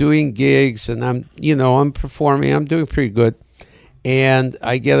I'm doing gigs, and I'm performing. I'm doing pretty good. And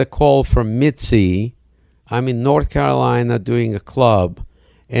I get a call from Mitzi. I'm in North Carolina doing a club,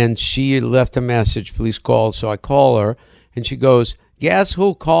 and she left a message, "Please call." So I call her, and she goes, "Guess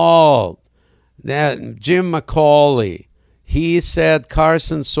who called? That Jim McCauley. He said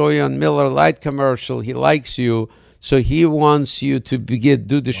Carson saw you on Miller Lite commercial. He likes you, so he wants you to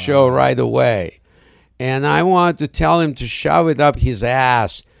do the show right away." And I wanted to tell him to shove it up his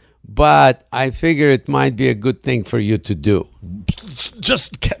ass, but I figure it might be a good thing for you to do.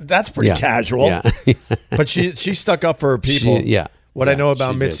 That's pretty casual. Yeah. But she stuck up for her people. I know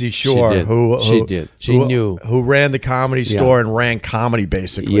about Mitzi Shore, she knew who ran the Comedy Store and ran comedy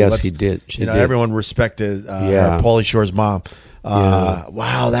basically. Yes, he did. She did. Everyone respected Pauly Shore's mom.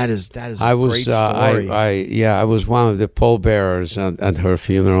 Wow, that is a great story. I was one of the pallbearers at her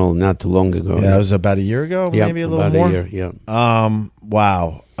funeral not too long ago. Yeah, it was about a year ago, maybe a little more. About a year, yeah.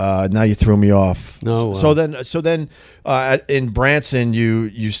 Wow. Now you threw me off. No. So then, in Branson,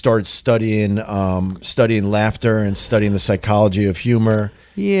 you started studying laughter and studying the psychology of humor.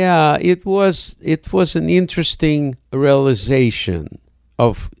 Yeah, it was an interesting realization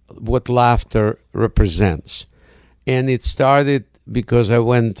of what laughter represents. And it started because I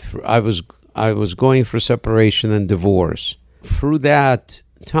was going for separation and divorce. Through that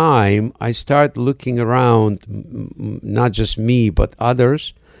time, I started looking around, not just me, but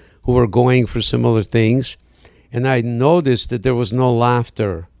others who were going for similar things. And I noticed that there was no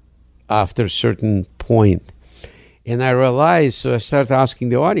laughter after a certain point. And I realized, so I started asking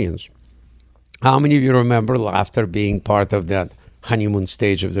the audience, how many of you remember laughter being part of that honeymoon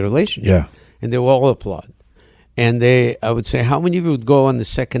stage of the relationship? Yeah. And they will all applaud. And I would say, how many of you would go on the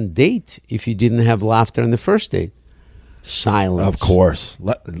second date if you didn't have laughter on the first date? Silence. Of course.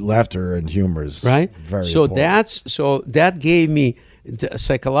 Laughter and humor is right? very so important. That gave me a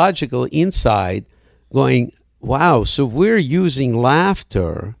psychological insight going, wow, so we're using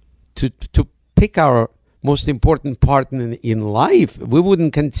laughter to pick our most important part in life. We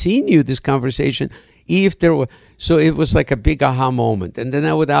wouldn't continue this conversation if there were. So it was like a big aha moment. And then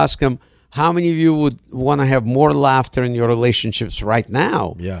I would ask them, how many of you would want to have more laughter in your relationships right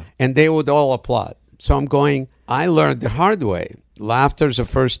now? Yeah. And they would all applaud. So I'm going, I learned the hard way. Laughter is the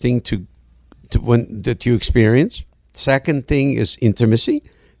first thing that you experience. Second thing is intimacy.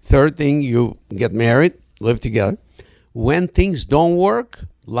 Third thing, you get married, live together. When things don't work,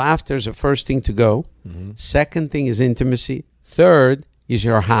 laughter is the first thing to go. Mm-hmm. Second thing is intimacy. Third is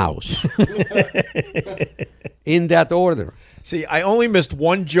your house. In that order. See, I only missed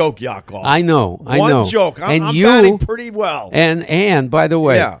one joke, Yakov. I know. One joke. I'm batting pretty well. And by the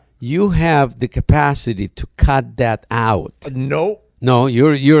way, you have the capacity to cut that out. Nope. No,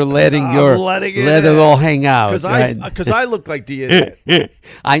 you're letting let it all hang out. Because I look like the idiot.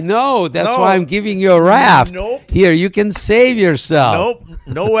 I know. That's why I'm giving you a raft. Nope. Here, you can save yourself. Nope.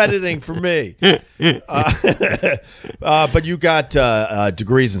 No editing for me. But you got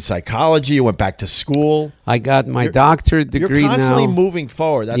degrees in psychology. You went back to school. I got my doctorate degree now. You're constantly moving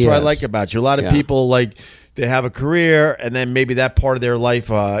forward. That's what I like about you. A lot of people, like, they have a career, and then maybe that part of their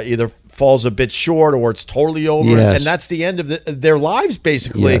life either falls a bit short or it's totally over, and that's the end of their lives,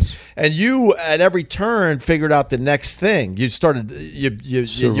 basically. And you, at every turn, figured out the next thing. You started, you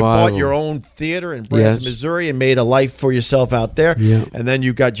bought your own theater in Branson, Missouri, and made a life for yourself out there. And then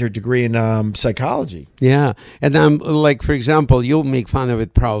you got your degree in psychology. Yeah, and I'm like, for example, you'll make fun of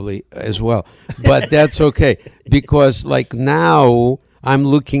it probably as well, but that's okay, because like now I'm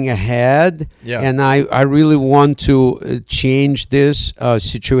looking ahead, and I really want to change this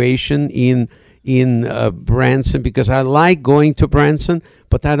situation in Branson, because I like going to Branson,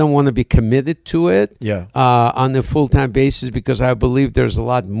 but I don't want to be committed to it on a full-time basis, because I believe there's a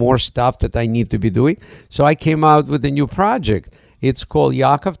lot more stuff that I need to be doing. So I came out with a new project. It's called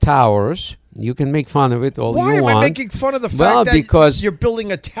Yakov Towers. You can make fun of it all you want. Why am I making fun of the fact that because you're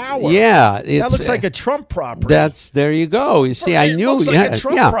building a tower? Yeah. That looks like a Trump property. There you go. You see, I knew. It looks like a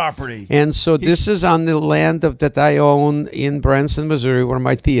Trump property. And so this is on the land that I own in Branson, Missouri, where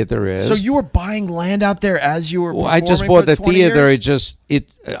my theater is. So you were buying land out there as you were performing I just bought for a 20 theater. years?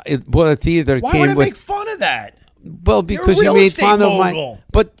 It bought a theater. Why would I make fun of that? Well, because you made fun of my.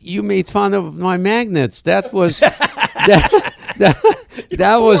 But you made fun of my magnets. That was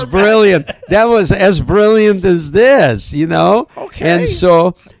that was brilliant. That was as brilliant as this, you know. Okay. And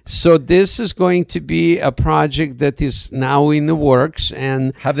so this is going to be a project that is now in the works.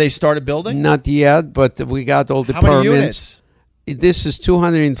 And have they started building? Not yet, but we got all the How permits. many units? This is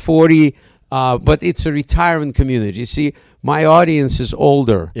 240. But it's a retirement community. You see, my audience is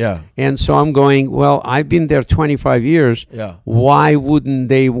older. Yeah. And so I'm going, well, I've been there 25 years. Yeah. Why wouldn't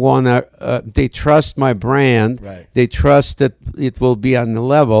they want to, they trust my brand. Right. They trust that it will be on the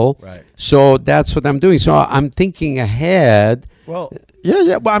level. Right. So that's what I'm doing. So I'm thinking ahead. Well,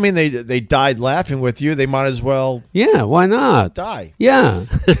 yeah. Well, I mean, they died laughing with you. They might as well. Yeah, why not? Die. Yeah.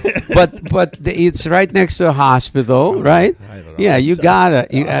 but it's right next to a hospital, right? I don't know. Yeah, you gotta.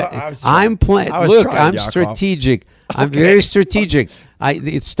 I'm playing. Look, I'm Yakov. strategic. I'm very strategic.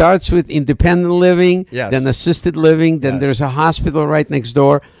 It starts with independent living, then assisted living, then there's a hospital right next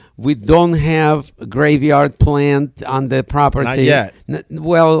door. We don't have a graveyard plant on the property. Not yet.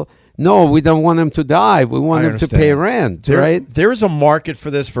 Well, no, we don't want them to die. We want them to pay rent, right? There is a market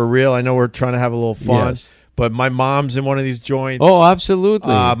for this for real. I know we're trying to have a little fun. Yes. But my mom's in one of these joints. Oh, absolutely.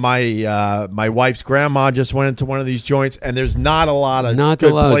 My wife's grandma just went into one of these joints, and there's not a lot of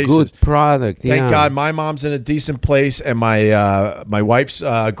good places. Good product. Thank God my mom's in a decent place, and my wife's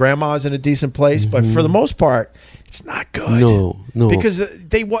grandma's in a decent place. But for the most part, it's not good. No, because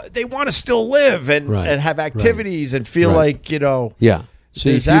they want to still live and have activities and feel like Yeah. So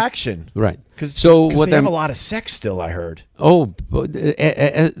there's action. Right. Because what they have a lot of sex still, I heard. Oh, I heard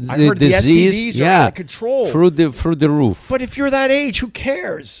the disease, STDs are out of control. Through the roof. But if you're that age, who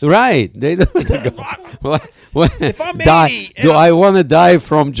cares? Right. They don't if I'm die, 80, do I want to die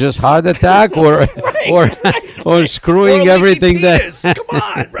from just heart attack or or screwing everything that? Come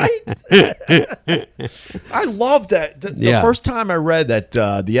on, right? I love that. The first time I read that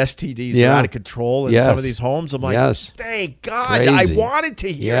the STDs are out of control in some of these homes, I'm like, thank God. Crazy. I wanted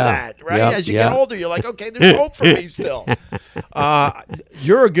to hear that, right? As you get older, you're like, okay, there's hope for me still.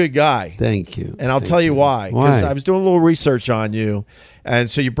 You're a good guy. Thank you. And I'll tell you why. Because I was doing a little research on you.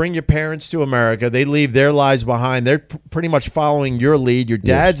 And so you bring your parents to America. They leave their lives behind. They're pretty much following your lead. Your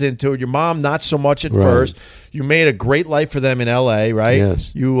dad's into it. Your mom, not so much at first. You made a great life for them in L.A., right?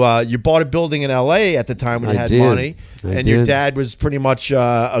 Yes. You bought a building in L.A. at the time when you had money. Your dad was pretty much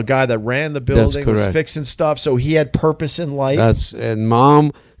a guy that ran the building, was fixing stuff. So he had purpose in life. And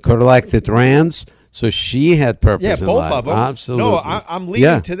mom collected rents, so she had purpose in life. Yeah, both of them. Absolutely. No, I'm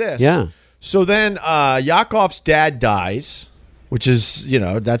leading to this. Yeah. So then Yakov's dad dies. which is,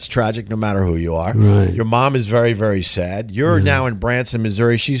 that's tragic no matter who you are. Right. Your mom is very, very sad. You're now in Branson,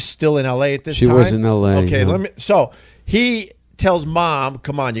 Missouri. She's still in L.A. at this time? She was in L.A. Okay, yeah. So he tells mom,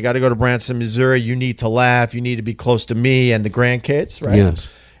 come on, you got to go to Branson, Missouri. You need to laugh. You need to be close to me and the grandkids, right? Yes.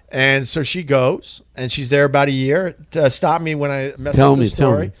 And so she goes, and she's there about a year. Stop me when I mess Tell up the me,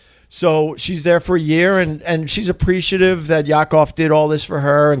 story. tell me. So she's there for a year, and she's appreciative that Yakov did all this for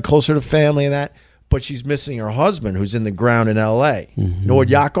her and closer to family and that. But she's missing her husband, who's in the ground in L.A. Mm-hmm. You know what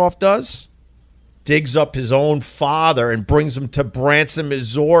Yakov does? Digs up his own father and brings him to Branson,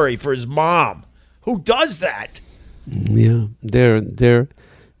 Missouri for his mom. Who does that? Yeah, they're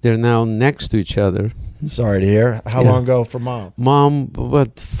now next to each other. Sorry to hear. How long ago for mom? Mom,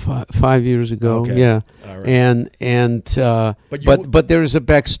 what 5 years ago? Okay. Yeah, All right. and but there is a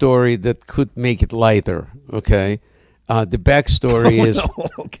backstory that could make it lighter. Okay, the backstory is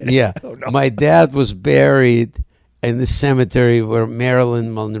my dad was buried in the cemetery where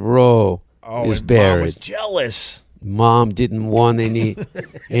Marilyn Monroe is and buried. Mom was jealous. Mom didn't want any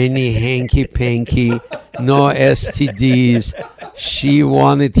hanky panky, no STDs. She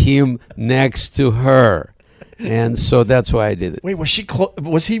wanted him next to her, and so that's why I did it. Wait,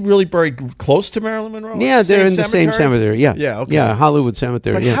 was he really buried close to Marilyn Monroe? Yeah, they're in the same cemetery. Yeah, yeah, okay. Yeah, Hollywood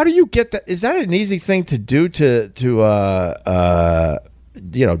Cemetery. But yeah. how do you get that? Is that an easy thing to do to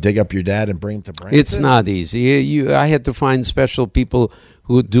dig up your dad and bring him to Branson? It's not easy. I had to find special people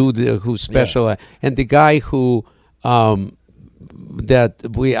who specialize, and the guy who that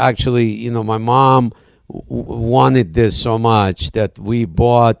we actually, my mom wanted this so much that we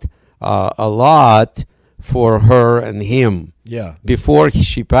bought a lot for her and him. Yeah. Before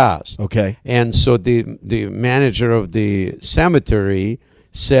she passed. Okay. And so the manager of the cemetery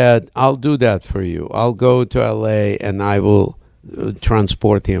said, "I'll do that for you. I'll go to LA and I will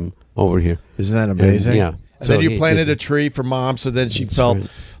transport him over here." Isn't that amazing? And, yeah. And then you planted a tree for mom, so then she felt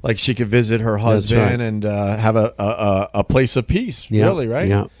like she could visit her husband and have a place of peace. Yeah. Really, right?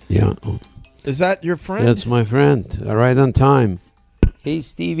 Yeah. Yeah. Is that your friend? That's my friend. Right on time. Hey,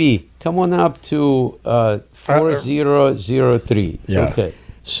 Stevie, come on up to 4003. Yeah. Okay.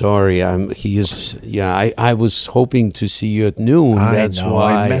 Sorry, I was hoping to see you at noon. That's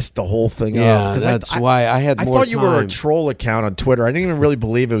why I messed the whole thing up. Yeah, that's why I had more time. I thought you were a troll account on Twitter. I didn't even really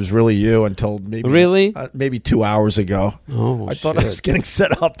believe it was really you until maybe 2 hours ago. Oh, I thought I was getting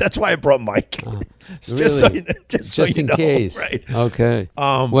set up. That's why I brought Mike. Just in case. Right. Okay.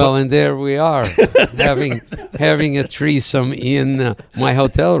 Well, and there we are, having a threesome in my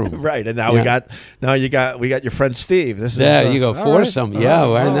hotel room. Right, and now we got your friend Steve. This there is you go, foursome. Right.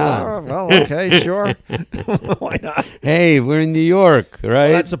 Yeah, why not? Well, okay, sure. Why not? Hey, we're in New York, right?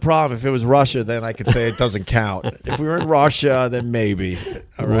 Well, that's the problem. If it was Russia, then I could say it doesn't count. If we were in Russia, then maybe.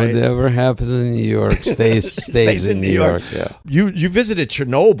 All right. Whatever happens in New York stays in New York. Yeah. You visited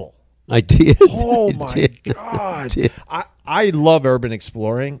Chernobyl. I did. Oh my God! I love urban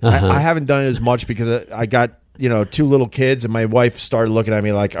exploring. I haven't done it as much because I got two little kids, and my wife started looking at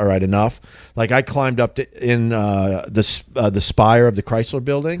me like, "All right, enough." Like I climbed up in the spire of the Chrysler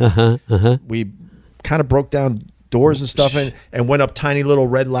Building. We kind of broke down doors and stuff and went up tiny little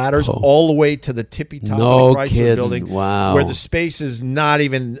red ladders all the way to the tippy top of the Chrysler Building. Wow. Where the space is not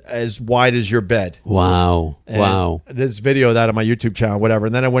even as wide as your bed. Wow. And there's video of that on my YouTube channel, whatever.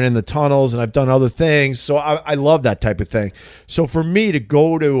 And then I went in the tunnels and I've done other things. So I love that type of thing. So for me to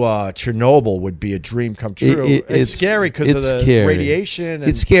go to Chernobyl would be a dream come true. It's scary because of the radiation.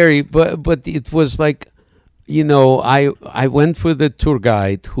 It's scary, but it was like, I went for the tour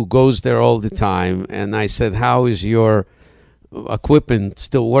guide who goes there all the time, and I said, "How is your equipment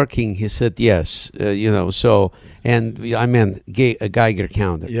still working?" He said, "Yes." So, and I meant a Geiger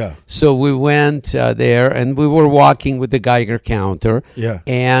counter. Yeah. So we went there, and we were walking with the Geiger counter. Yeah.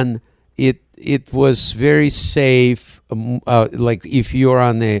 And it was very safe. Like if you're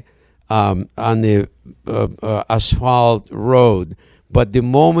on the asphalt road. But the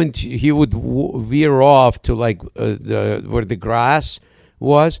moment he would veer off to like where the grass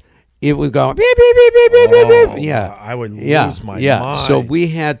was, it would go beep, beep, beep, beep, beep, beep, beep. Yeah, I would lose my mind. So we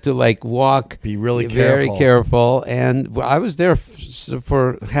had to like walk, be really very careful, and I was there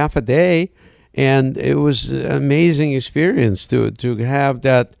for half a day, and it was an amazing experience to have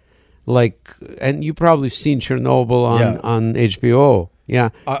that. Like, and you probably seen Chernobyl on HBO.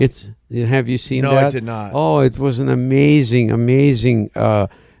 Yeah, have you seen that? No, I did not. Oh, it was an amazing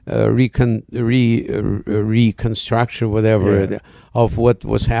reconstruction, whatever, of what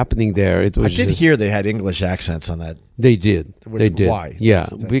was happening there. It was. I did hear they had English accents on that. They did. They did. Why? Yeah,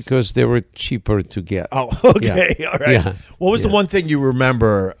 because they were cheaper to get. Oh, okay, all right. Yeah. What was the one thing you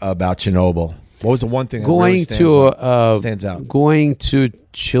remember about Chernobyl? What was the one thing that going really stands out? Going to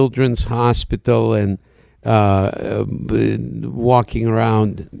Children's Hospital and walking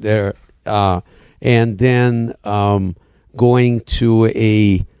around there, and then going to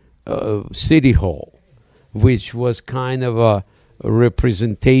a city hall, which was kind of a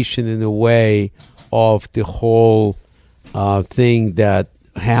representation in a way of the whole thing that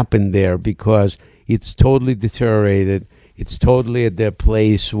happened there, because it's totally deteriorated. It's totally at the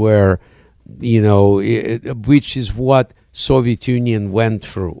place where, which is what Soviet Union went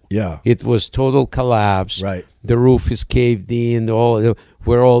through. Yeah. It was total collapse. Right. The roof is caved in,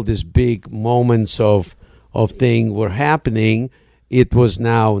 where all these big moments of thing were happening. It was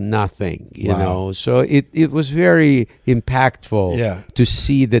now nothing, you know. So it was very impactful to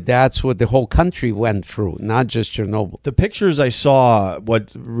see that that's what the whole country went through, not just Chernobyl. The pictures I saw,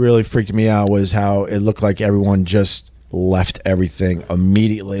 what really freaked me out was how it looked like everyone just left everything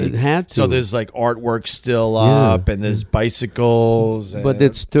immediately. It had to. So there's like artwork still up, and there's bicycles. But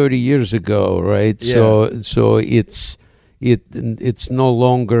it's 30 years ago, right? Yeah. So it's no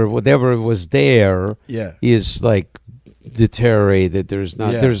longer whatever was there. Yeah. Is like deteriorated. There's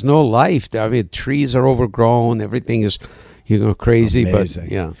no life. I mean, trees are overgrown. Everything is, crazy. Amazing.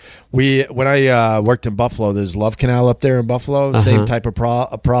 But yeah, when I worked in Buffalo, there's Love Canal up there in Buffalo. Same type of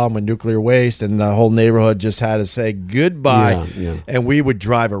problem with nuclear waste, and the whole neighborhood just had to say goodbye. Yeah. And we would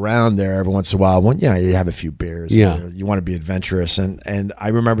drive around there every once in a while. You have a few beers. Yeah. You want to be adventurous, and I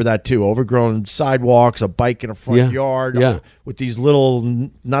remember that too. Overgrown sidewalks, a bike in a front yard. Yeah. With these little,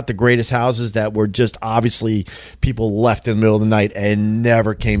 not the greatest houses that were just obviously people left in the middle of the night and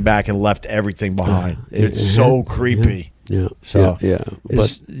never came back and left everything behind. It's so creepy. Yeah. So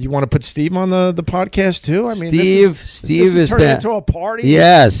But you want to put Steve on the podcast too? I mean, Steve is is turning that into a party.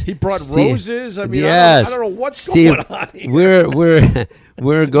 Yes, he brought Steve, roses. I mean, yes. I don't know what's Steve, going on here.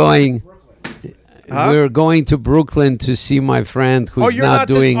 We're going. We're going to Brooklyn to see my friend who's not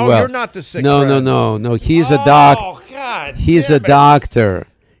doing well. You're not the sick No, friend. no. He's a doc. Oh God! He's a doctor.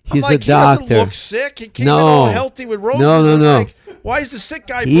 He's a doctor. He doesn't look sick. He came in all healthy with roses. No. Like, why is the sick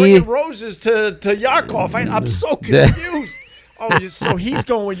guy bringing roses to Yakov? I'm so confused. So he's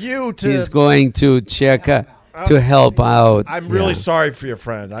going with you to. He's going to check to help out. I'm really sorry for your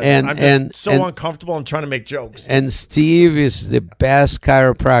friend. I'm just so uncomfortable and trying to make jokes. And Steve is the best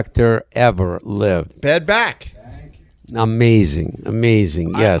chiropractor ever lived. Bad back. Amazing.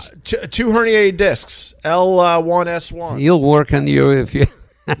 Yes. 2 herniated discs. L1S1. He'll work on you if you.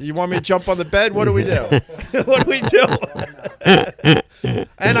 You want me to jump on the bed? What do we do? What do we do?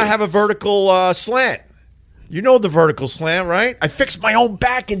 And I have a vertical slant. You know the vertical slant, right? I fixed my own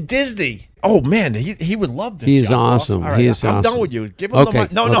back in Disney. Oh man, he would love this. He's Yakov. awesome. All right, He's I'm awesome. done with you. Give him the money.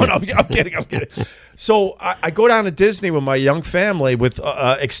 No. I'm kidding. So I go down to Disney with my young family, with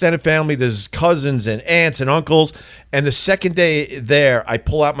extended family. There's cousins and aunts and uncles. And the second day there, I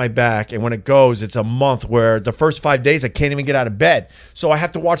pull out my back, and when it goes, it's a month where the first 5 days I can't even get out of bed. So I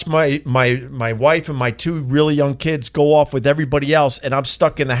have to watch my wife and my 2 really young kids go off with everybody else, and I'm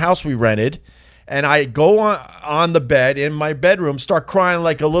stuck in the house we rented. And I go on the bed in my bedroom, start crying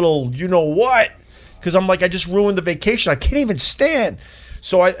like a little you-know-what, because I'm like, I just ruined the vacation. I can't even stand.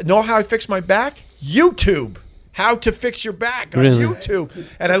 So I know how I fix my back? YouTube. How to fix your back on YouTube.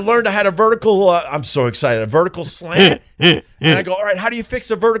 And I learned I had a vertical, I'm so excited, a vertical slant. And I go, all right, how do you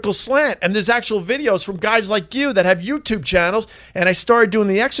fix a vertical slant? And there's actual videos from guys like you that have YouTube channels. And I started doing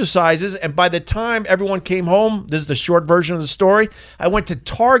the exercises. And by the time everyone came home, this is the short version of the story, I went to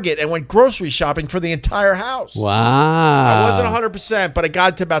Target and went grocery shopping for the entire house. Wow. I wasn't 100%, but I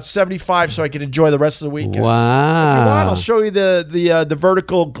got to about 75 so I could enjoy the rest of the weekend. Wow. If you want, I'll show you the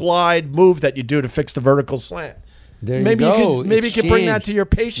vertical glide move that you do to fix the vertical slant. There Maybe you go. You can bring that to your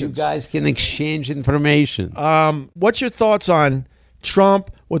patients. You guys can exchange information. What's your thoughts on Trump?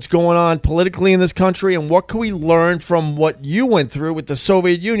 What's going on politically in this country, and what can we learn from what you went through with the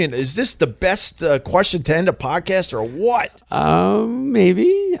Soviet Union? Is this the best question to end a podcast, or what?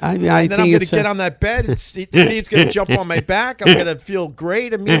 Maybe. I mean, I then think I'm going to get on that bed, and Steve's going to jump on my back. I'm going to feel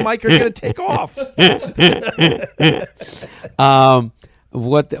great, and me and Mike are going to take off.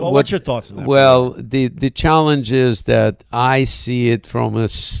 What's your thoughts on that? Well, the challenge is that I see it from a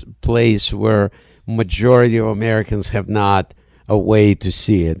place where majority of Americans have not a way to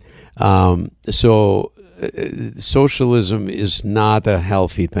see it. So socialism is not a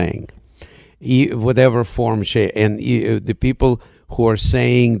healthy thing, whatever form, shape. And the people who are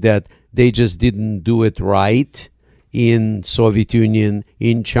saying that they just didn't do it right in Soviet Union,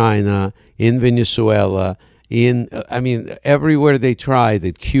 in China, in Venezuela, everywhere they tried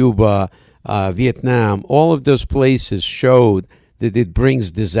it, Cuba, Vietnam, all of those places showed that it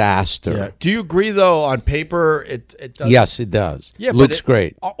brings disaster. Yeah. Do you agree, though, on paper, it does? Yes, it does. Yeah, looks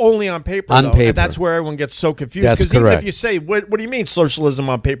great. Only on paper, On though. paper. And that's where everyone gets so confused. That's Because even correct. if you say, what do you mean socialism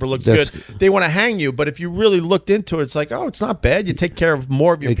on paper looks That's- good? They want to hang you. But if you really looked into it, it's like, oh, it's not bad. You take care of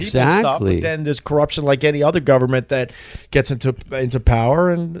more of your people and stuff. Exactly. But then there's corruption like any other government that gets into power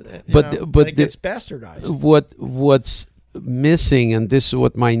and it gets bastardized. What's missing, and this is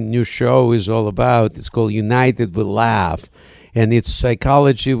what my new show is all about. It's called United We Laugh, and it's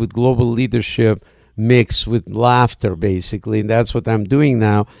psychology with global leadership mixed with laughter, basically. And that's what I'm doing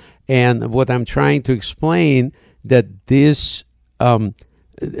now. And what I'm trying to explain that this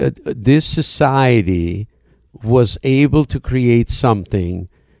society was able to create something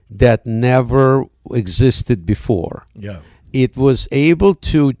that never existed before. Yeah. It was able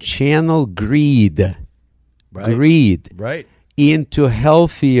to channel greed. Right. Into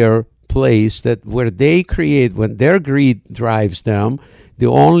healthier place that where they create, when their greed drives them, the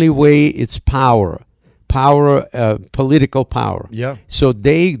only way it's power, political power. Yeah. So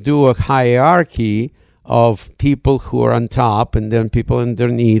they do a hierarchy of people who are on top and then people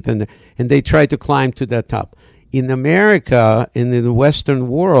underneath, and they try to climb to that top. In America and in the Western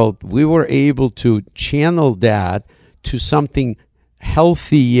world, we were able to channel that to something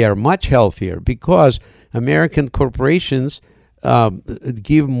healthier, much healthier, because American corporations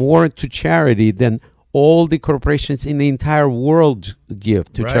give more to charity than all the corporations in the entire world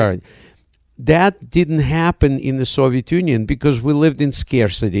give to charity. That didn't happen in the Soviet Union because we lived in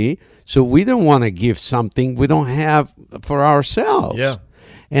scarcity. So we don't want to give something we don't have for ourselves. Yeah.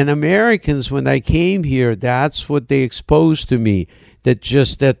 And Americans, when I came here, that's what they exposed to me,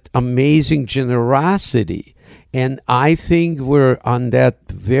 that amazing generosity. And I think we're on that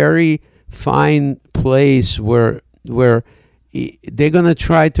very fine place where they're going to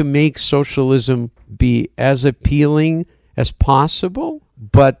try to make socialism be as appealing as possible.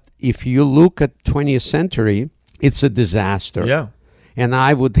 But if you look at 20th century, it's a disaster. Yeah. And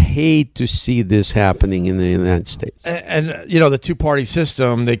I would hate to see this happening in the United States. And the two-party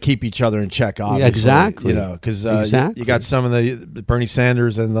system, they keep each other in check, obviously. Exactly. Because Exactly. you got some of the Bernie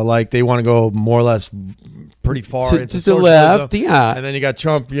Sanders and the like, they want to go more or less pretty far into to the socialism. left, yeah. And then you got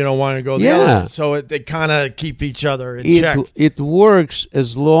Trump, wanting to go the Yeah. other. So they kind of keep each other in check. It works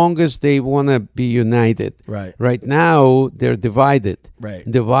as long as they want to be united. Right. Right now, they're divided. Right.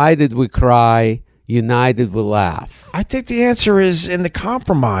 Divided we cry, united we laugh. I think the answer is in the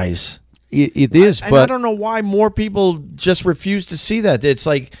compromise. It is, And but I don't know why more people just refuse to see that. It's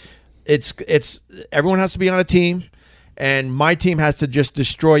like, it's everyone has to be on a team, and my team has to just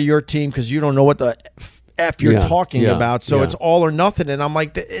destroy your team because you don't know what the F you're talking about. So it's all or nothing. And I'm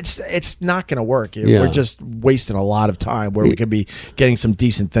like, it's not going to work. We're just wasting a lot of time where we could be getting some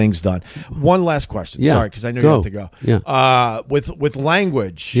decent things done. One last question. Sorry, because I know you have to go. Yeah. With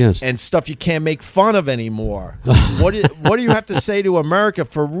language Yes. and stuff you can't make fun of anymore. What do you have to say to America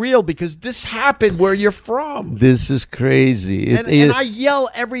for real? Because this happened where you're from. this is crazy. And I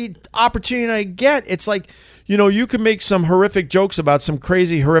yell every opportunity I get. It's like, you can make some horrific jokes about some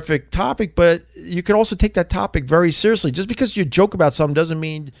crazy, horrific topic, but you can also take that topic very seriously. Just because you joke about something doesn't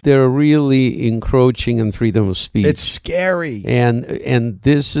mean they're really encroaching on freedom of speech. it's scary. And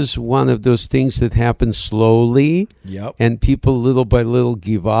this is one of those things that happens slowly. Yep. And people little by little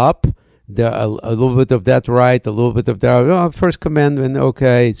give up. A little bit of that right, a little bit of that. Oh, First Commandment,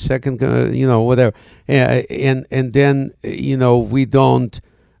 okay. Second, whatever. And then we don't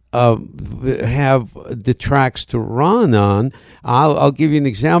have the tracks to run on. I'll give you an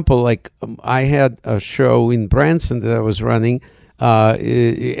example. Like I had a show in Branson that I was running,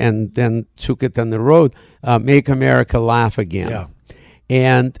 and then took it on the road. Make America Laugh Again. Yeah.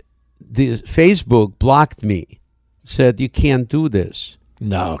 And the Facebook blocked me. Said you can't do this.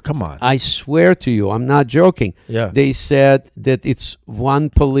 No, come on. I swear to you, I'm not joking. Yeah. They said that it's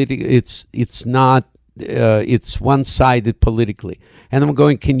it's not. It's one-sided politically. And I'm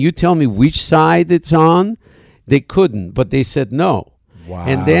going, can you tell me which side it's on? They couldn't, but they said no. Wow.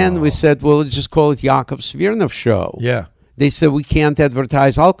 And then we said, well, let's just call it Yakov Smirnov Show. Yeah. They said we can't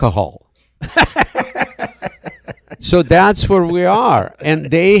advertise alcohol. So that's where we are.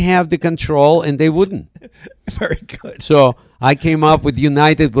 And they have the control, and they wouldn't. Very good. So I came up with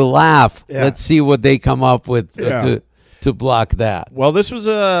United We Laugh. Yeah. Let's see what they come up with to block that. Well, this was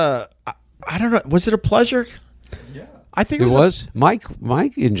I don't know. Was it a pleasure? Yeah. I think It was.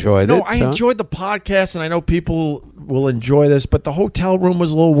 Mike enjoyed it. No, I enjoyed the podcast, and I know people will enjoy this, but the hotel room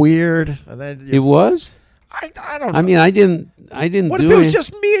was a little weird. And then It was? I don't know. I mean, I didn't what do if it was it.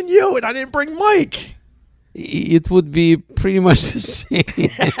 just me and you, and I didn't bring Mike? it would be pretty much the same.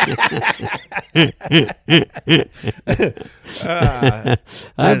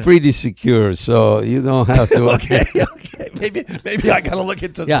 I'm pretty secure, so you don't have to. Okay. Maybe I gotta look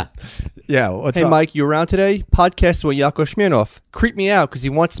into. Yeah. What's Hey, up? Mike, you around today? Podcasting with Yakov Smirnoff. Creeped me out because he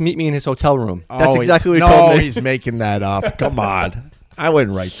wants to meet me in his hotel room. That's exactly what he told me. No, he's making that up. Come on. I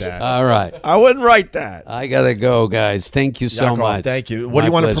wouldn't write that. All right. I wouldn't write that. I gotta go, guys. Thank you so Yakov, much. Thank you. What do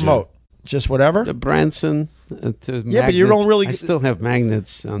you My want to pleasure. promote? Just whatever? The Branson. Yeah, but you don't really. I still have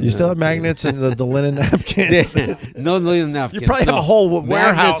magnets. On You still have magnets and the linen napkins. No linen napkins. You probably have a whole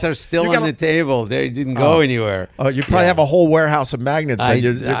warehouse. Magnets are still on the table. They didn't go anywhere. Oh, you probably have a whole warehouse of magnets that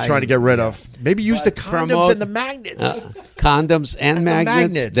you're trying to get rid of. Maybe use the condoms promote- and the magnets. Condoms and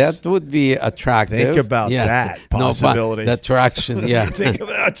magnets. That would be attractive. Think about that possibility. The attraction, yeah. Think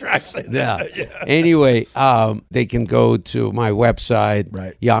about attraction. Yeah. Anyway, they can go to my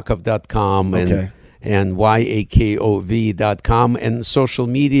website, yakov.com, and yakov.com, and social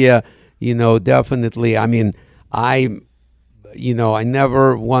media, definitely. I mean, I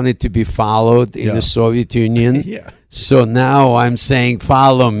never wanted to be followed in the Soviet Union. So now I'm saying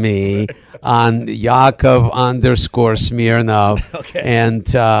follow me on Yakov_Smirnov, and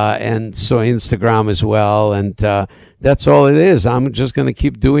so Instagram as well, and that's all it is. I'm just going to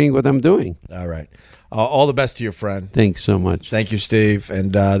keep doing what I'm doing. All right. All the best to your friend. Thanks so much. Thank you, Steve.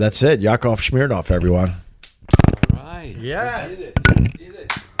 And that's it. Yakov Smirnoff, everyone. All right. Yes. We did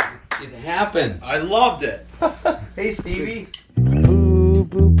it. It happened. I loved it. Hey, Stevie. Boo,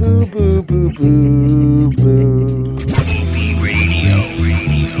 boo, boo, boo, boo, boo, boo. Opie Radio.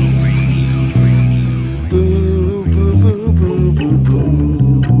 Boo, boo, boo, boo, boo,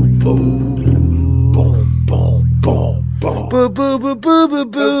 boo. Boom, boom, boom, boom. Boo, boo, boo, boo, boo,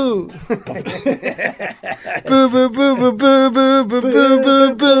 boo. Boo, boo, boo, boo, boo, boo, boo, boo,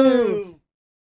 boo, boo.